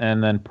mint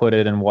and then put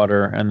it in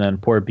water and then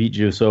pour beet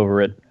juice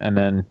over it, and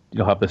then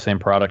you'll have the same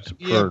product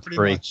for pretty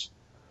free. much.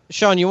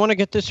 Sean, you want to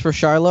get this for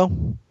Shiloh?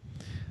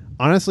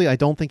 honestly, I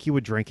don't think he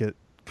would drink it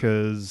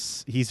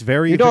because he's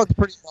very. Your dog's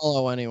pretty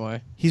mellow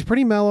anyway. He's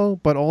pretty mellow,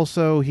 but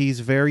also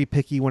he's very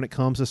picky when it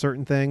comes to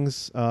certain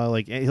things.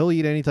 Like he'll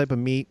eat any type of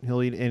meat.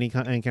 He'll eat any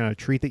kind of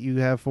treat that you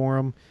have for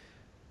him.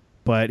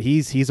 But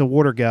he's a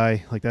water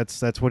guy. Like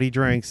that's what he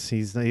drinks.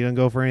 He doesn't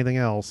go for anything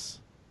else.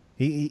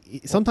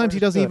 He sometimes he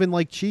doesn't even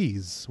like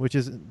cheese, which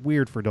is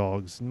weird for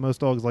dogs. Most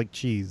dogs like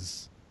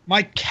cheese.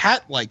 My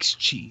cat likes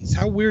cheese.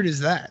 How weird is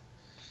that?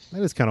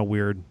 That is kind of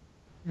weird.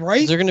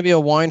 Right? Is there going to be a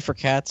wine for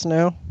cats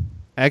now?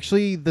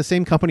 Actually, the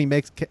same company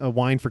makes a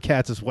wine for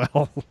cats as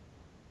well.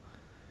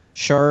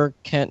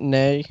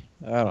 Chardonnay?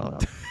 I don't know.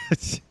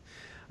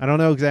 I don't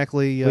know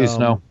exactly. Please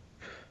no.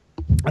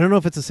 I don't know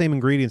if it's the same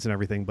ingredients and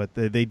everything, but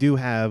they do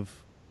have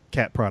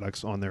cat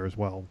products on there as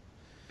well.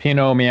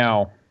 Pinot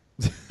Meow.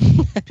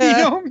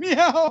 Meow,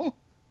 meow.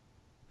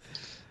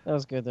 That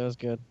was good. That was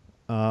good.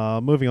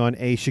 Moving on,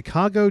 a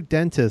Chicago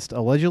dentist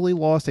allegedly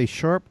lost a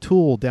sharp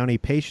tool down a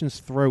patient's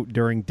throat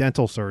during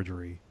dental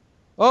surgery.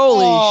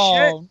 Holy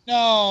Oh,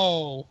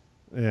 no.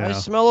 shit. Yeah. I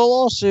smell a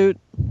lawsuit.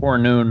 Or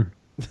noon.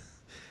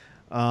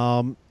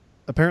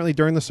 Apparently,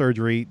 during the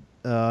surgery,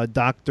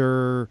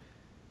 Dr.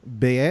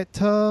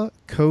 Beata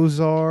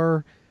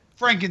Kozar.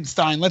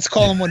 Frankenstein. Let's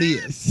call him what he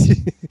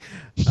is.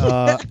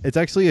 It's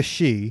actually a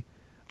she.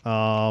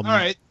 All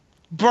right.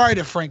 Bride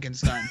of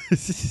Frankenstein.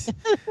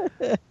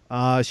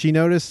 She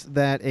noticed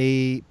that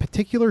a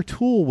particular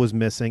tool was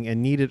missing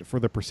and needed it for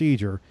the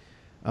procedure.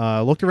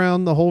 Looked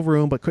around the whole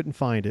room but couldn't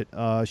find it.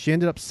 She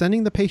ended up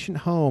sending the patient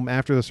home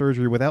after the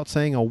surgery without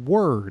saying a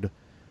word.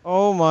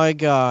 Oh my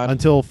god.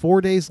 Until 4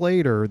 days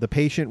later, the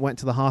patient went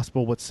to the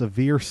hospital with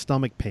severe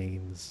stomach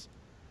pains.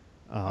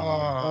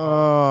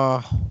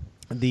 So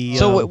The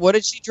what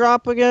did she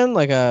drop again?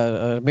 Like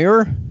a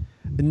mirror?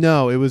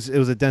 No, it was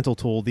a dental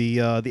tool. The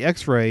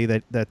X-ray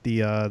that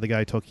the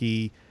guy took,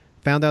 he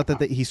found out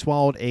that he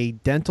swallowed a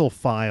dental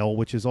file,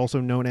 which is also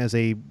known as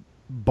a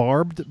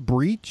barbed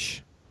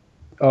breech.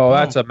 Oh,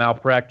 that's a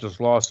malpractice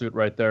lawsuit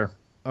right there.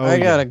 Oh, I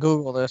yeah. gotta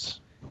Google this.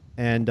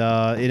 And it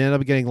ended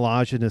up getting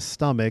lodged in his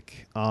stomach.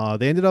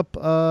 They ended up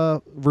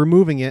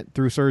removing it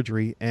through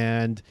surgery,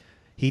 and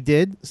he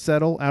did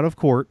settle out of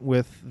court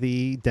with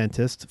the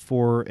dentist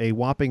for a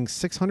whopping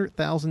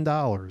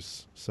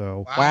 $600,000.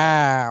 So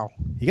Wow.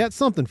 he got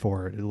something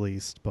for it at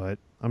least, but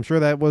I'm sure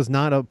that was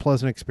not a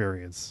pleasant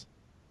experience.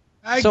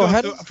 So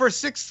For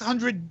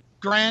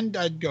 $600,000,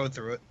 I'd go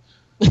through it.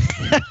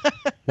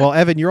 Well,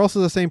 Evan, you're also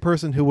the same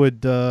person who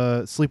would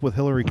sleep with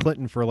Hillary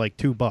Clinton for like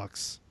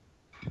 $2.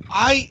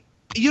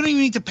 You don't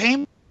even need to pay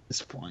me at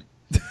this point.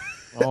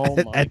 Oh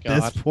my At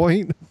god. this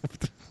point,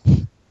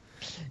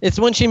 It's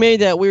when she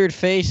made that weird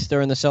face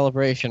during the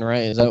celebration,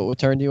 right? Is that what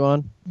turned you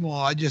on? Well,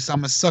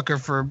 I'm a sucker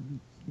for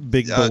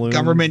big balloons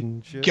government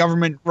and shit.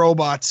 government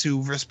robots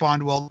who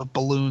respond well to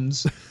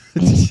balloons.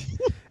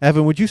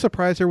 Evan, would you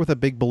surprise her with a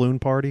big balloon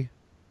party?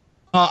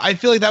 I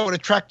feel like that would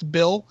attract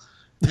Bill,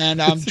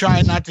 and I'm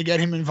trying not to get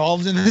him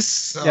involved in this.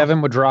 So.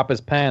 Kevin would drop his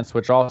pants,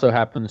 which also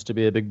happens to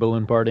be a big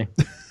balloon party.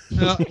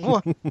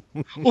 Well,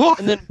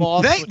 And then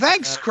Boss would-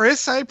 thanks,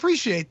 Chris. I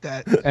appreciate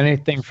that.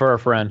 Anything for a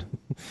friend.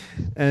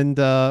 And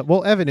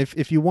well, Evan,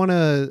 if you want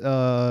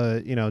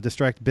to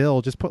distract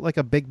Bill, just put like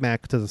a Big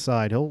Mac to the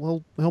side.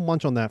 He'll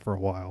munch on that for a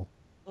while.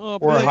 Oh,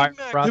 Or a Big high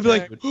Mac. front He'd be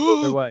like,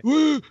 food. Either way.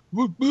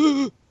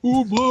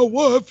 oh, my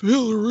wife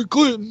Hillary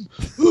Clinton.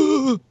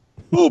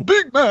 Oh,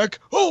 Big Mac.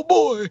 Oh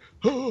boy.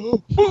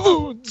 Oh,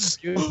 balloons.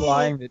 You're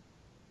implying that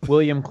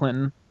William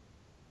Clinton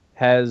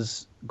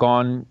has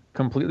gone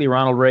completely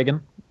Ronald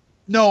Reagan?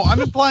 No,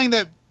 I'm implying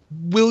that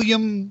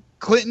William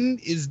Clinton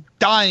is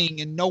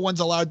dying and no one's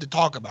allowed to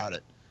talk about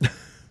it.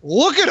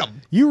 Look at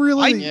him. You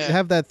really Yeah.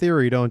 have that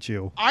theory, don't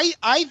you?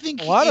 I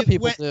think A lot of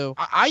people when, do.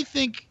 I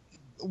think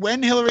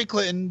when Hillary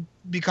Clinton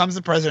becomes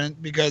the president,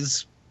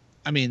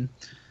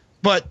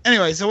 but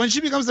anyway, so when she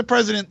becomes the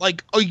president,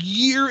 like a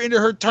year into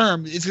her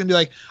term, it's gonna be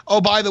like, oh,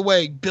 by the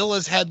way, Bill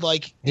has had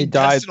like He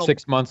died intestinal-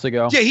 6 months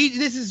ago. Yeah,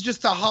 this is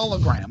just a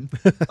hologram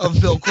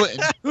of Bill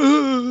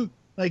Clinton.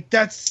 Like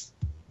that's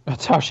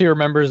That's how she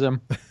remembers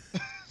him.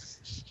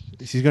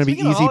 She's going to be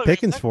Speaking of easy holograms,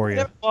 pickings how come for they you.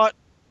 never bought-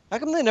 How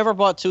come they never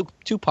bought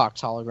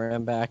Tupac's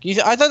hologram back?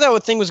 I thought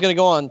that thing was going to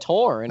go on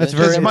tour. And That's it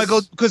very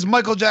just- because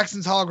Michael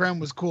Jackson's hologram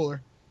was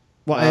cooler.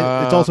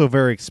 Well, it's also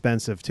very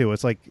expensive too.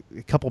 It's like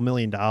a couple $1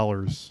 million.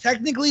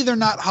 Technically, they're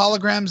not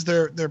holograms.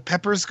 They're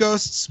Pepper's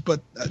ghosts,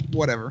 but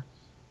whatever.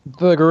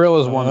 The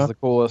Gorillas one is the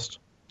coolest.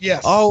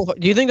 Yes. Oh,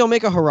 do you think they'll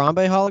make a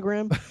Harambe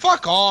hologram?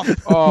 Fuck off.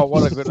 Oh,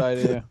 what a good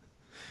idea.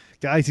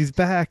 Guys, he's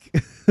back.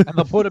 And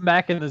they'll put him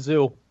back in the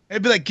zoo.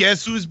 It'd be like,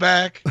 guess who's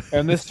back?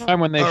 And this time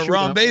when they shoot him,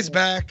 Harambe's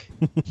back.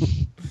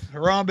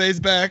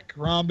 Harambe's back.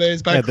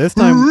 Harambe's back. Yeah, this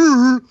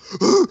time.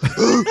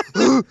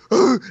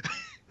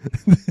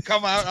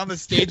 Come out on the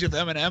stage with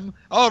Eminem.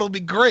 Oh, it'll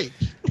be great.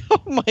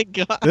 Oh my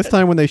god! This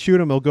time when they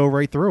shoot him, he'll go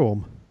right through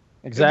him.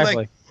 Exactly.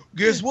 Like,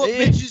 guess what?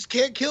 Bitches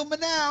can't kill me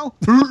now.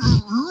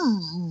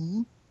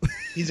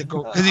 He's a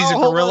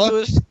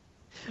gorilla.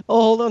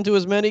 I'll hold on to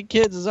as many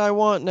kids as I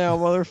want now,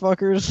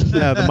 motherfuckers.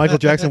 Yeah, the Michael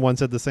Jackson one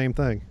said the same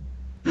thing.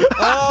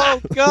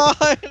 Oh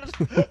god!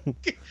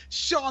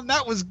 Sean,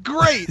 that was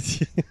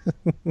great.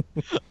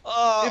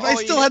 Oh, if I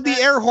still had the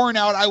air horn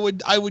out, I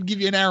would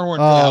give you an air horn.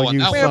 Oh, for you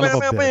that son one. of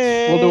a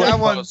bitch. We'll do That it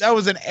one. close. That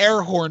was an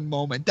air horn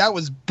moment. That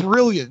was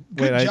brilliant.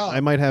 Good Wait, job.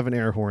 I might have an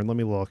air horn. Let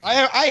me look. I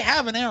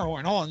have an air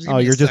horn. Hold on. Oh,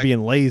 you're just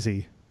being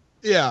lazy.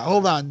 Yeah.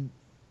 Hold on.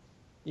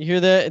 You hear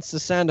that? It's the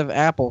sound of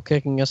Apple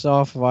kicking us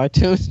off of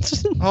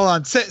iTunes. Hold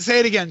on. Say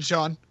it again,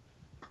 Sean.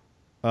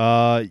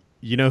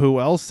 You know who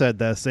else said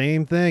that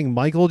same thing?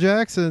 Michael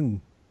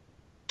Jackson.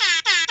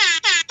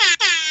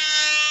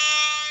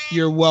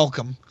 You're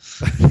welcome.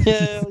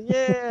 Hell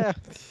yeah!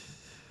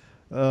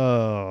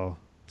 Oh.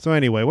 So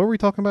anyway, what were we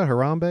talking about?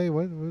 Harambe?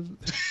 What was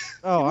it?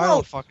 Oh, I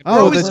don't fucking. We're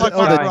Oh, always the- talking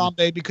oh, about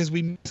the- Harambe because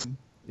we miss him.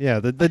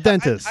 Yeah, the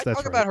dentist. I that's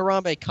talk right. about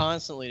Harambe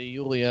constantly to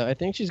Yulia. I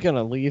think she's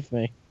gonna leave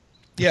me.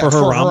 Yeah, For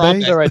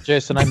Harambe? It's all right,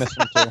 Jason. I miss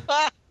him too.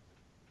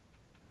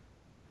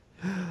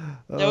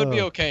 That would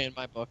be okay in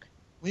my book.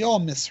 We all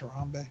miss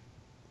Harambe.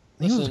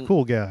 He was a Listen,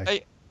 cool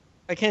guy.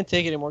 I can't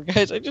take it anymore,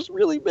 guys. I just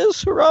really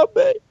miss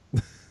Harambe.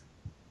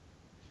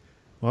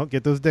 Well,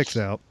 get those dicks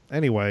out.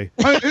 Anyway,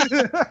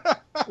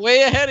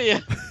 Way ahead of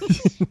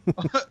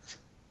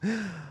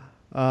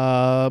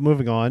you.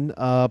 moving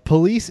on.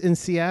 Police in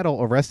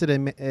Seattle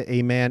arrested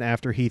a man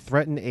after he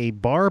threatened a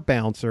bar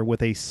bouncer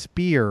with a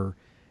spear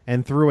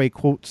and threw a,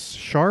 quote,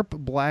 sharp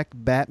black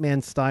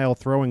Batman-style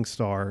throwing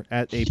star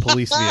at a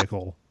police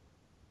vehicle.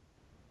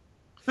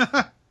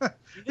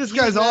 This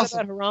guy's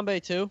awesome. About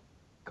Harambe too.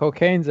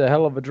 Cocaine's a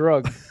hell of a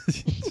drug.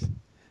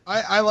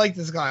 I like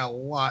this guy a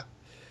lot.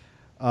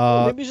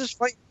 Maybe he's just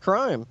fighting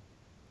crime.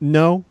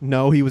 No,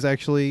 he was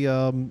actually.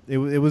 It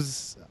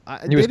was.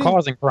 He was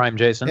causing crime,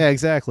 Jason. Yeah,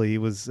 exactly. He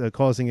was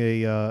causing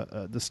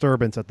a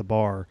disturbance at the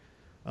bar.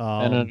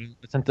 And an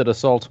attempted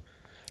assault.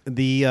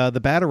 The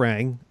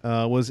Batarang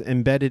was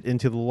embedded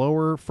into the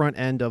lower front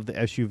end of the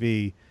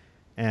SUV,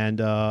 and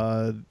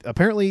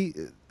apparently,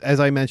 as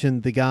I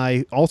mentioned, the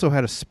guy also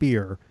had a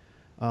spear,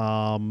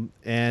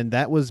 and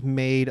that was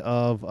made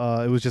of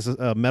it was just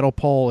a metal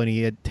pole, and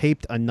he had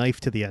taped a knife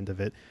to the end of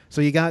it.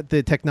 So you got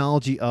the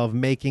technology of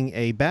making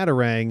a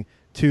Batarang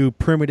to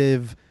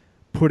primitive,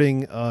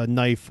 putting a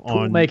knife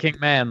on making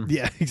man.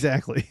 Yeah,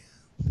 exactly.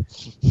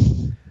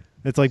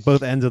 It's like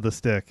both ends of the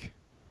stick.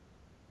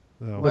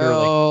 So.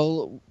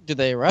 Well, did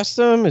they arrest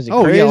him? Is he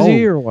Oh, crazy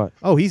yeah, or what?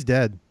 Oh, he's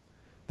dead.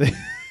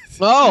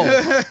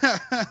 No.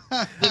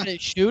 Did they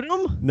shoot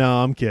him?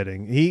 No, I'm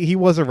kidding. He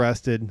was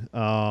arrested.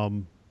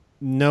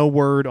 No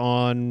word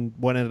on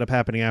what ended up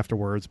happening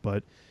afterwards,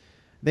 but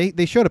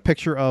they showed a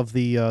picture of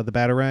the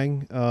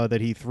Batarang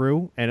that he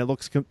threw, and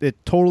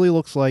it totally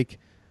looks like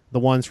the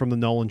ones from the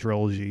Nolan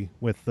trilogy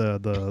with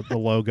the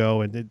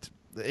logo, and it's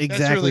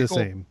exactly really the cool.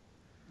 same.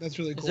 That's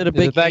really cool. Is it a Is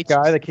big it that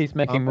guy H- that keeps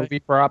making movie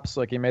props?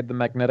 Like he made the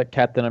magnetic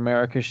Captain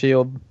America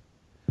shield?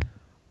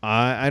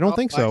 I don't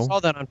think I so. saw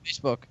that on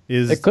Facebook.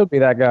 It could be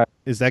that guy.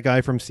 Is that guy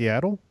from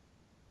Seattle?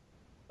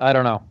 I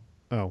don't know.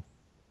 Oh,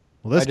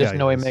 well, this I just guy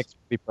know he is. makes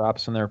movie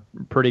props, and they're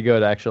pretty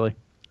good, actually.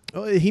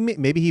 Oh,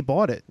 maybe he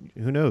bought it.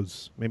 Who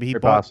knows? Maybe he Very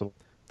bought possible.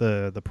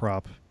 the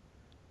prop.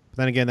 But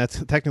then again,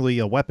 that's technically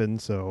a weapon,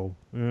 so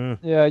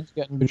Yeah, you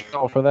get in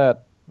trouble for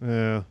that.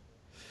 yeah.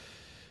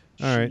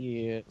 All right.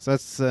 Shit. So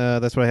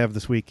that's what I have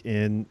this week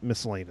in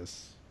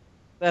miscellaneous.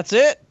 That's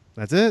it?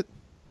 That's it.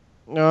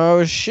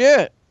 Oh,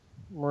 shit.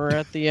 We're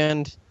at the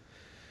end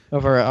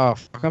of our... Oh,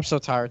 fuck. I'm so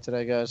tired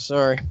today, guys.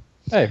 Sorry.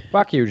 Hey,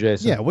 fuck you,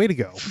 Jason. Yeah, way to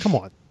go. Come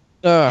on.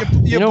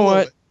 You know blew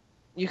what? it.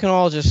 You can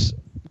all just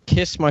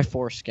kiss my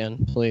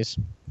foreskin, please.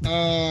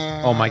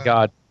 Oh my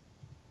God,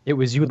 it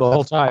was you the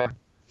whole time.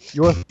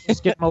 You're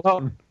just getting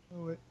alone.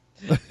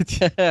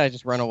 I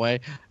just run away.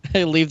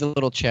 I leave the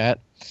little chat.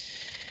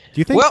 Do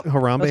you think Well,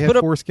 Harambe let's had put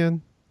up-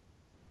 foreskin?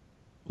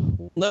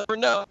 Never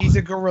know. He's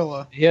a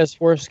gorilla. He has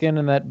foreskin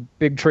and that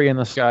big tree in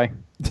the sky.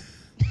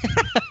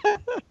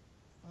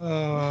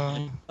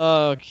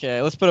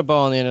 Okay, let's put a bow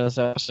on the end of this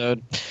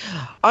episode.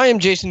 I am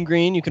Jason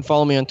Green. You can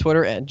follow me on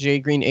Twitter at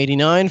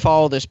jgreen89.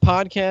 Follow this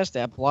podcast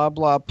at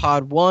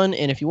BlahBlahPod1.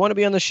 And if you want to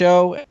be on the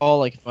show at all,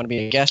 like if you want to be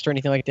a guest or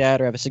anything like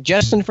that, or have a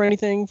suggestion for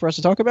anything for us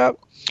to talk about,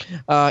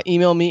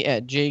 email me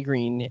at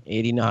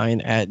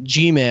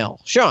jgreen89@gmail.com.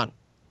 Sean.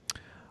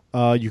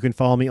 You can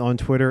follow me on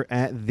Twitter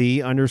at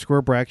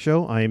 @the_Brack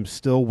Show. I am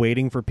still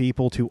waiting for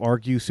people to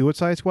argue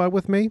Suicide Squad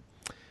with me.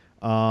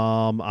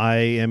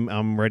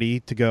 I'm ready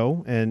to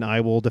go, and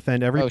I will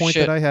defend every point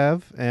that I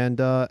have. And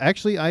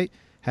actually, I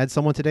had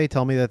someone today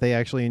tell me that they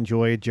actually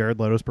enjoyed Jared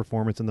Leto's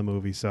performance in the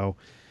movie. So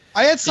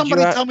I had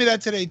somebody tell me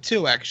that today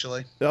too,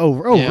 actually.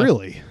 Oh, yeah.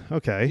 Really?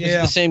 Okay. Is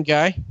it the same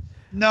guy?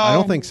 No, I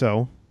don't think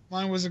so.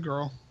 Mine was a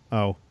girl.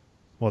 Oh,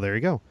 well, there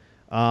you go.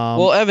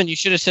 Well, Evan, you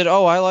should have said,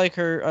 "Oh, I like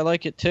her. I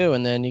like it too,"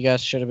 and then you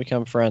guys should have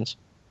become friends.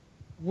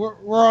 We're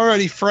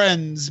already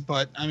friends,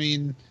 but I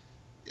mean,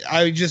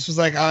 I just was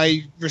like,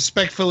 I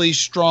respectfully,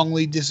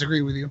 strongly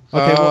disagree with you.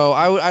 Okay. Oh,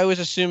 I was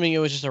assuming it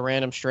was just a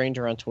random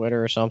stranger on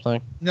Twitter or something.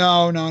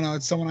 No,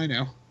 it's someone I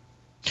know.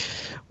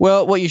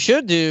 Well, what you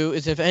should do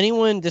is if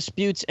anyone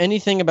disputes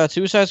anything about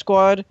Suicide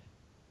Squad,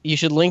 you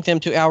should link them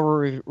to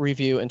our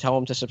review and tell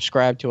them to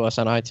subscribe to us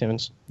on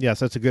iTunes. Yes,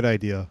 that's a good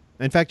idea.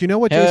 In fact, you know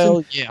what,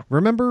 Hell Jason? yeah.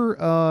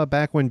 Remember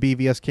back when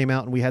BVS came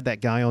out and we had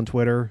that guy on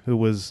Twitter who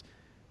was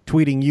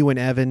tweeting you and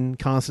Evan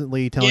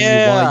constantly telling you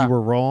why you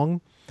were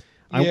wrong?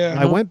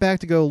 I went back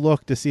to go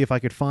look to see if I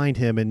could find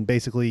him and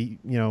basically,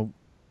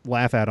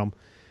 laugh at him.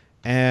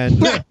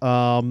 And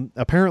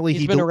apparently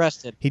he's been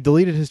arrested. He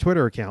deleted his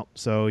Twitter account,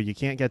 so you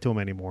can't get to him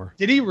anymore.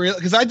 Did he really?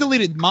 Because I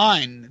deleted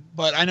mine,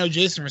 but I know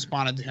Jason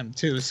responded to him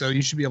too, so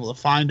you should be able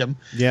to find him.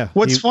 Yeah.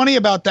 What's funny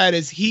about that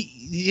is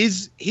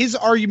his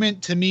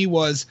argument to me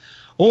was,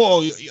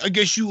 "Oh, I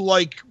guess you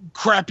like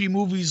crappy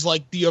movies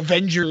like The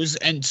Avengers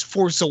and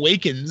Force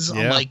Awakens."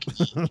 Yeah. I'm like,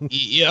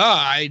 yeah,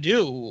 I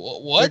do.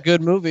 What? They're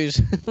good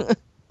movies.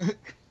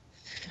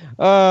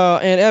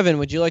 And Evan,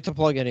 would you like to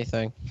plug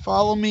anything?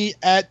 Follow me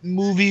at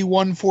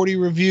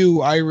Movie140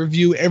 Review. I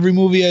review every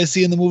movie I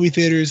see in the movie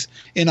theaters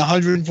in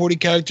 140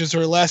 characters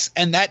or less,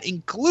 and that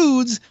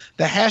includes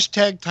the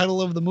hashtag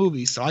title of the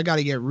movie. So I got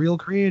to get real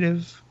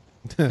creative.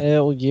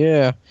 Hell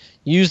yeah.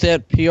 Use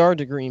that PR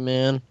degree,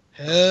 man.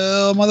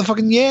 Hell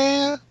motherfucking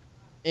yeah.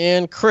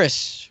 And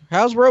Chris,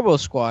 how's Robo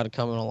Squad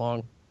coming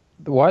along?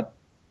 What?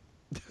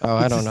 Oh,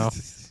 I don't know.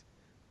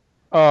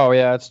 Oh,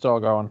 yeah, it's still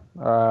going.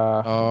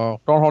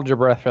 Oh. Don't hold your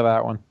breath for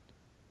that one.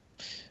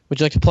 Would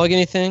you like to plug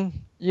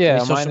anything? Yeah, Any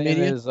my social name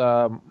media? is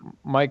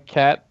Mike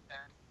Cat.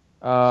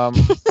 You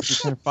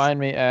can find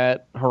me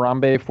at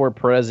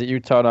harambe4perez at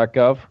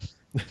utah.gov.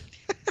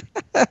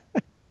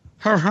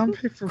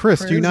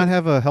 Chris, do you not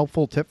have a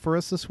helpful tip for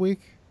us this week?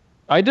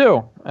 I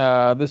do.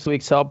 This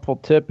week's helpful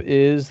tip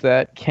is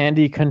that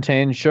candy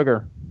contains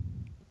sugar.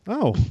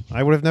 Oh,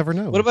 I would have never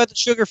known. What about the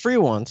sugar-free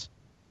ones?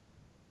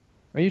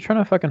 Are you trying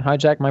to fucking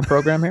hijack my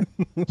program here?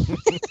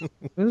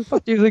 Who the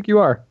fuck do you think you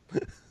are?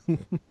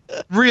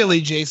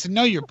 Really, Jason?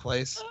 Know your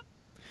place.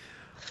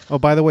 Oh,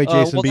 by the way,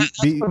 Jason, that's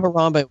what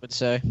Harambe would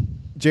say.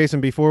 Jason,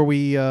 before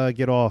we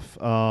get off,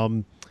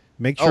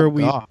 make sure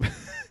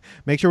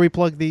make sure we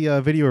plug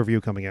the video review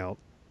coming out.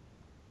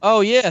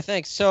 Oh, yeah,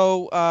 thanks.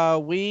 So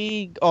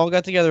we all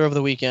got together over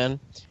the weekend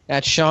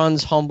at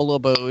Sean's humble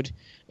abode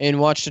and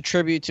watched a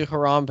tribute to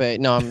Harambe.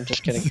 No, I'm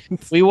just kidding.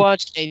 We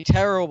watched a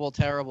terrible,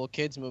 terrible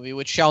kids movie,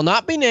 which shall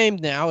not be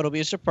named now. It'll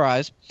be a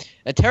surprise.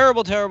 A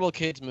terrible, terrible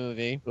kids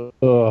movie.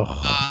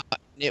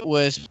 It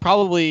was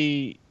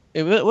probably...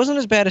 It wasn't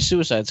as bad as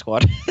Suicide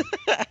Squad.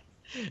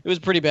 It was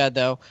pretty bad,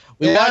 though.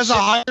 It has a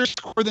higher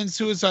score than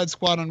Suicide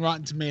Squad on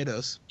Rotten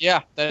Tomatoes.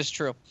 Yeah, that is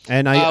true.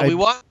 And we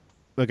watched...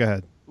 Oh, go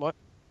ahead. What?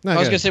 No, I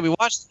was going to say, we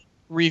watched,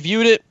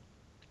 reviewed it,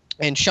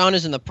 and Sean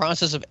is in the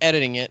process of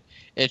editing it.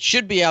 It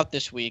should be out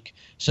this week.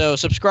 So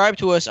subscribe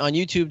to us on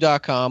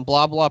youtube.com,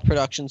 blah, blah,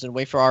 productions, and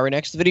wait for our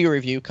next video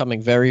review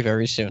coming very,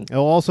 very soon.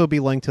 It'll also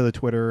be linked to the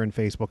Twitter and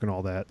Facebook and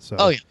all that. So.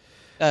 Oh,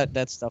 yeah.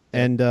 That stuff.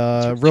 And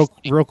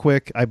real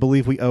quick, I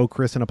believe we owe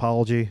Chris an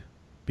apology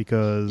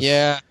because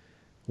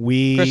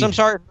Chris, I'm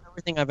sorry for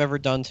everything I've ever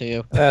done to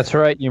you. That's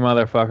right, you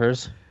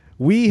motherfuckers.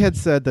 We had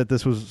said that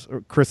this was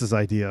Chris's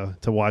idea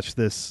to watch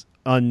this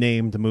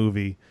unnamed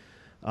movie.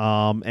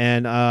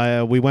 And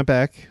I went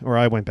back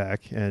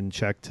and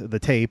checked the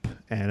tape,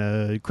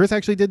 and Chris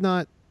actually did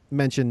not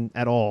mention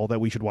at all that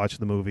we should watch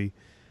the movie.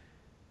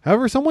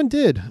 However, someone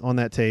did on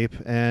that tape,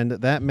 and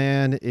that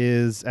man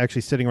is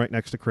actually sitting right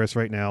next to Chris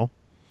right now.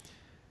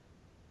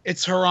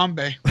 It's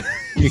Harambe.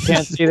 You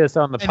can't see this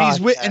on the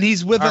podcast. And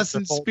he's with us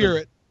in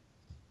spirit.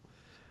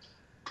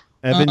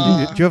 Evan, do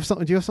you have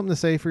something to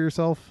say for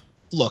yourself?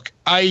 Look,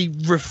 I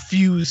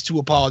refuse to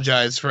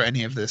apologize for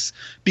any of this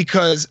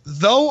because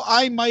though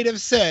I might have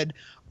said,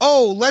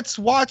 "Oh, let's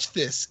watch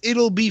this.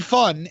 It'll be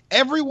fun."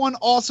 Everyone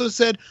also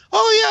said,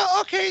 "Oh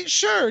yeah, okay,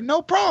 sure,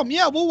 no problem.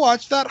 Yeah, we'll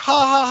watch that. Ha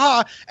ha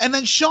ha." And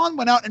then Sean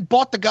went out and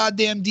bought the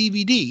goddamn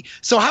DVD.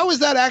 So how is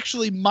that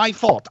actually my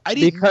fault? I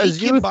didn't because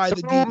make him buy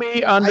the DVD.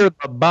 Me under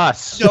the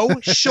bus. No,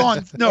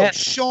 Sean. No,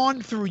 Sean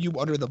threw you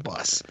under the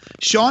bus.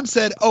 Sean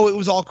said, "Oh, it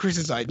was all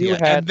Chris's idea,"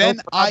 and then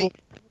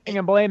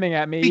and blaming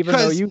at me, even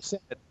though you said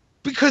it.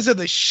 Because of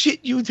the shit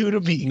you do to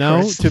me.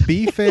 No, Chris. to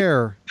be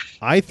fair,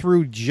 I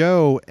threw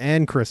Joe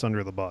and Chris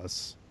under the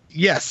bus.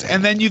 Yes,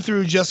 and then you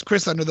threw just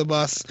Chris under the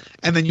bus,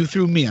 and then you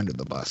threw me under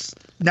the bus.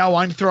 Now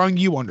I'm throwing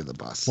you under the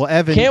bus. Well,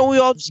 Evan, Can't we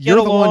all just get you're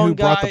the along, one who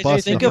brought guys? the bus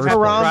in Think the of first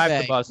place. Drive the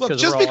Harambe. bus Look,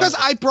 'cause just we're all because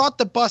under- I brought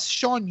the bus,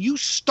 Sean, you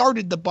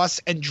started the bus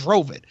and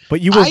drove it.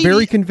 But you were I-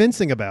 very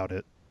convincing about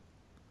it.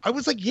 I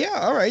was like, yeah,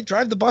 all right,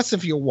 drive the bus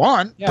if you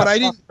want, Yeah, but I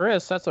fuck didn't.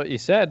 Chris, that's what you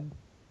said.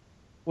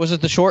 Was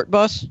it the short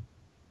bus?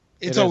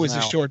 It's is always a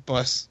now. short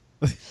bus.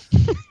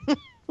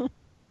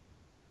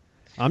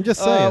 I'm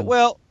just saying.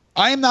 Well,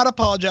 I am not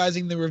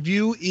apologizing. The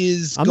review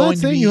is I'm going not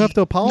to saying be... you have to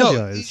No,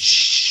 apologize.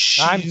 shh.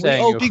 I'm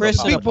saying owe you Chris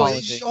an Big boy,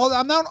 apology.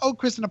 I'm not owe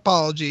Chris an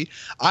apology.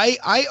 I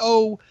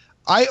owe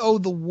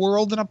the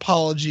world an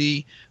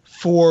apology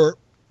for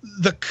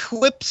the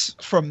clips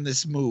from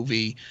this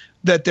movie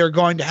that they're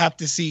going to have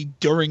to see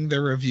during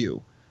the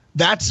review.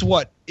 That's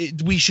what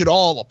we should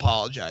all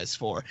apologize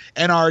for,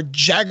 and our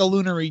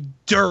jagaloonery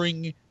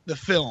during the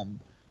film.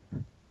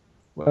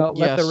 Well,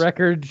 let the Yes.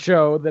 record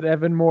show that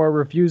Evan Moore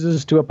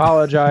refuses to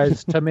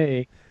apologize to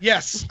me.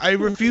 Yes, I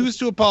refuse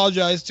to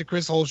apologize to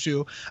Chris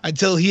Holshoe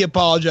until he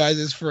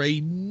apologizes for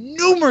a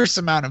numerous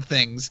amount of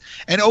things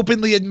and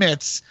openly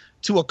admits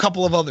to a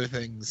couple of other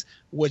things,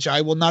 which I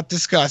will not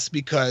discuss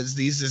because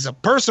this is a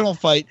personal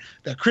fight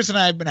that Chris and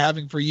I have been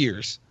having for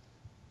years.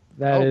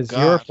 That Oh, is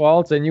God. your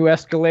fault, and you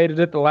escalated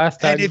it the last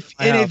time.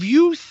 And if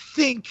you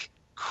think,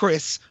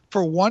 Chris,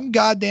 for one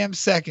goddamn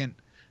second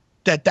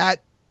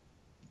that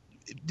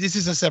this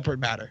is a separate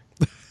matter,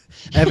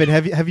 Evan,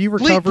 have you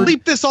recovered?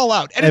 bleep this all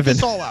out. Edit Evan.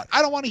 this all out.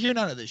 I don't want to hear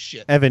none of this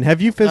shit. Evan,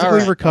 have you physically All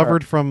right,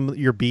 recovered from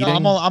your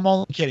beating? No, I'm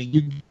only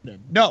kidding.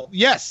 No,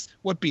 yes.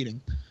 What beating?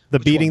 the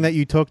which beating one? that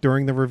you took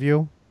during the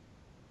review?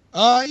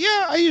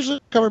 Yeah, I usually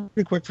recover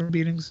pretty quick from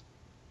beatings.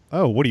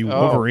 Oh, what are you,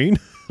 Oh. Wolverine?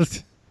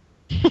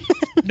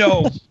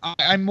 No,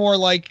 I'm more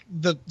like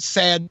the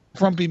sad,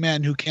 grumpy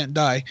man who can't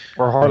die.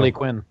 or Harley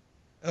Quinn.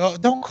 Oh,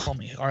 don't call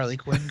me Harley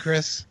Quinn,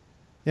 Chris.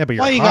 Yeah, but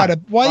you're Why you hot.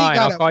 gotta? Why Fine, you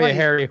gotta? I'll call why you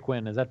Harry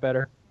Quinn. Is that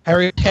better?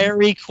 Harry.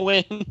 Harry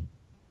Quinn.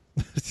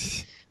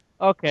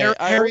 Okay, Harry-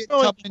 we're Harriet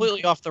going Tubman.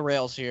 completely off the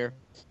rails here.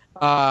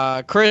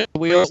 Chris,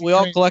 we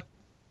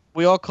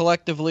all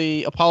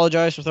collectively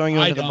apologize for throwing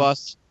you I under the don't.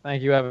 bus,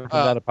 Thank you, Evan, for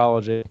Uh, that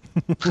apology.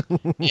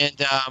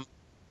 and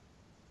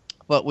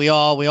but we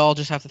all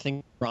just have to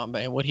think of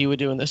Harambe and what he would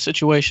do in this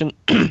situation.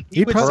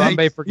 He'd would probably,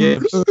 Harambe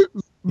forgives.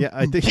 yeah,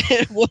 I think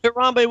What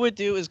Harambe would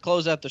do is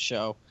close out the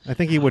show.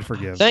 he would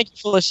forgive. Thank you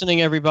for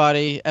listening,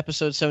 everybody.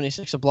 Episode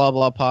 76 of Blah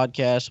Blah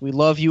Podcast. We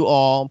love you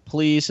all.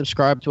 Please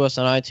subscribe to us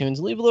on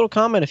iTunes. Leave a little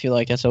comment if you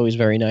like. That's always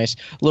very nice.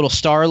 A little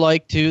star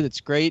like, too. That's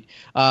great.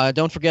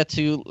 Don't forget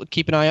to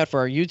keep an eye out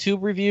for our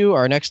YouTube review,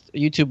 our next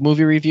YouTube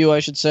movie review, I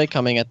should say,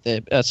 coming at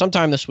the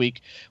sometime this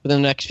week,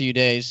 within the next few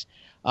days.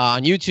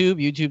 On YouTube,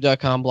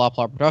 youtube.com, Blah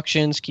Blah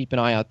Productions. Keep an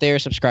eye out there.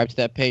 Subscribe to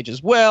that page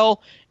as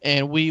well.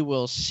 And we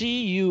will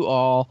see you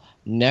all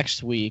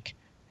next week.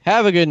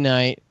 Have a good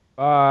night.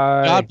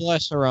 Bye. God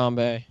bless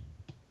Harambe.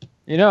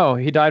 You know,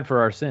 he died for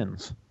our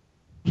sins.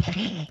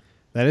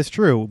 That is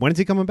true. When is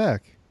he coming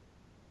back?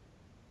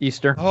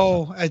 Easter.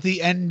 Oh, at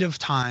the end of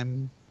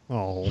time.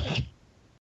 Oh.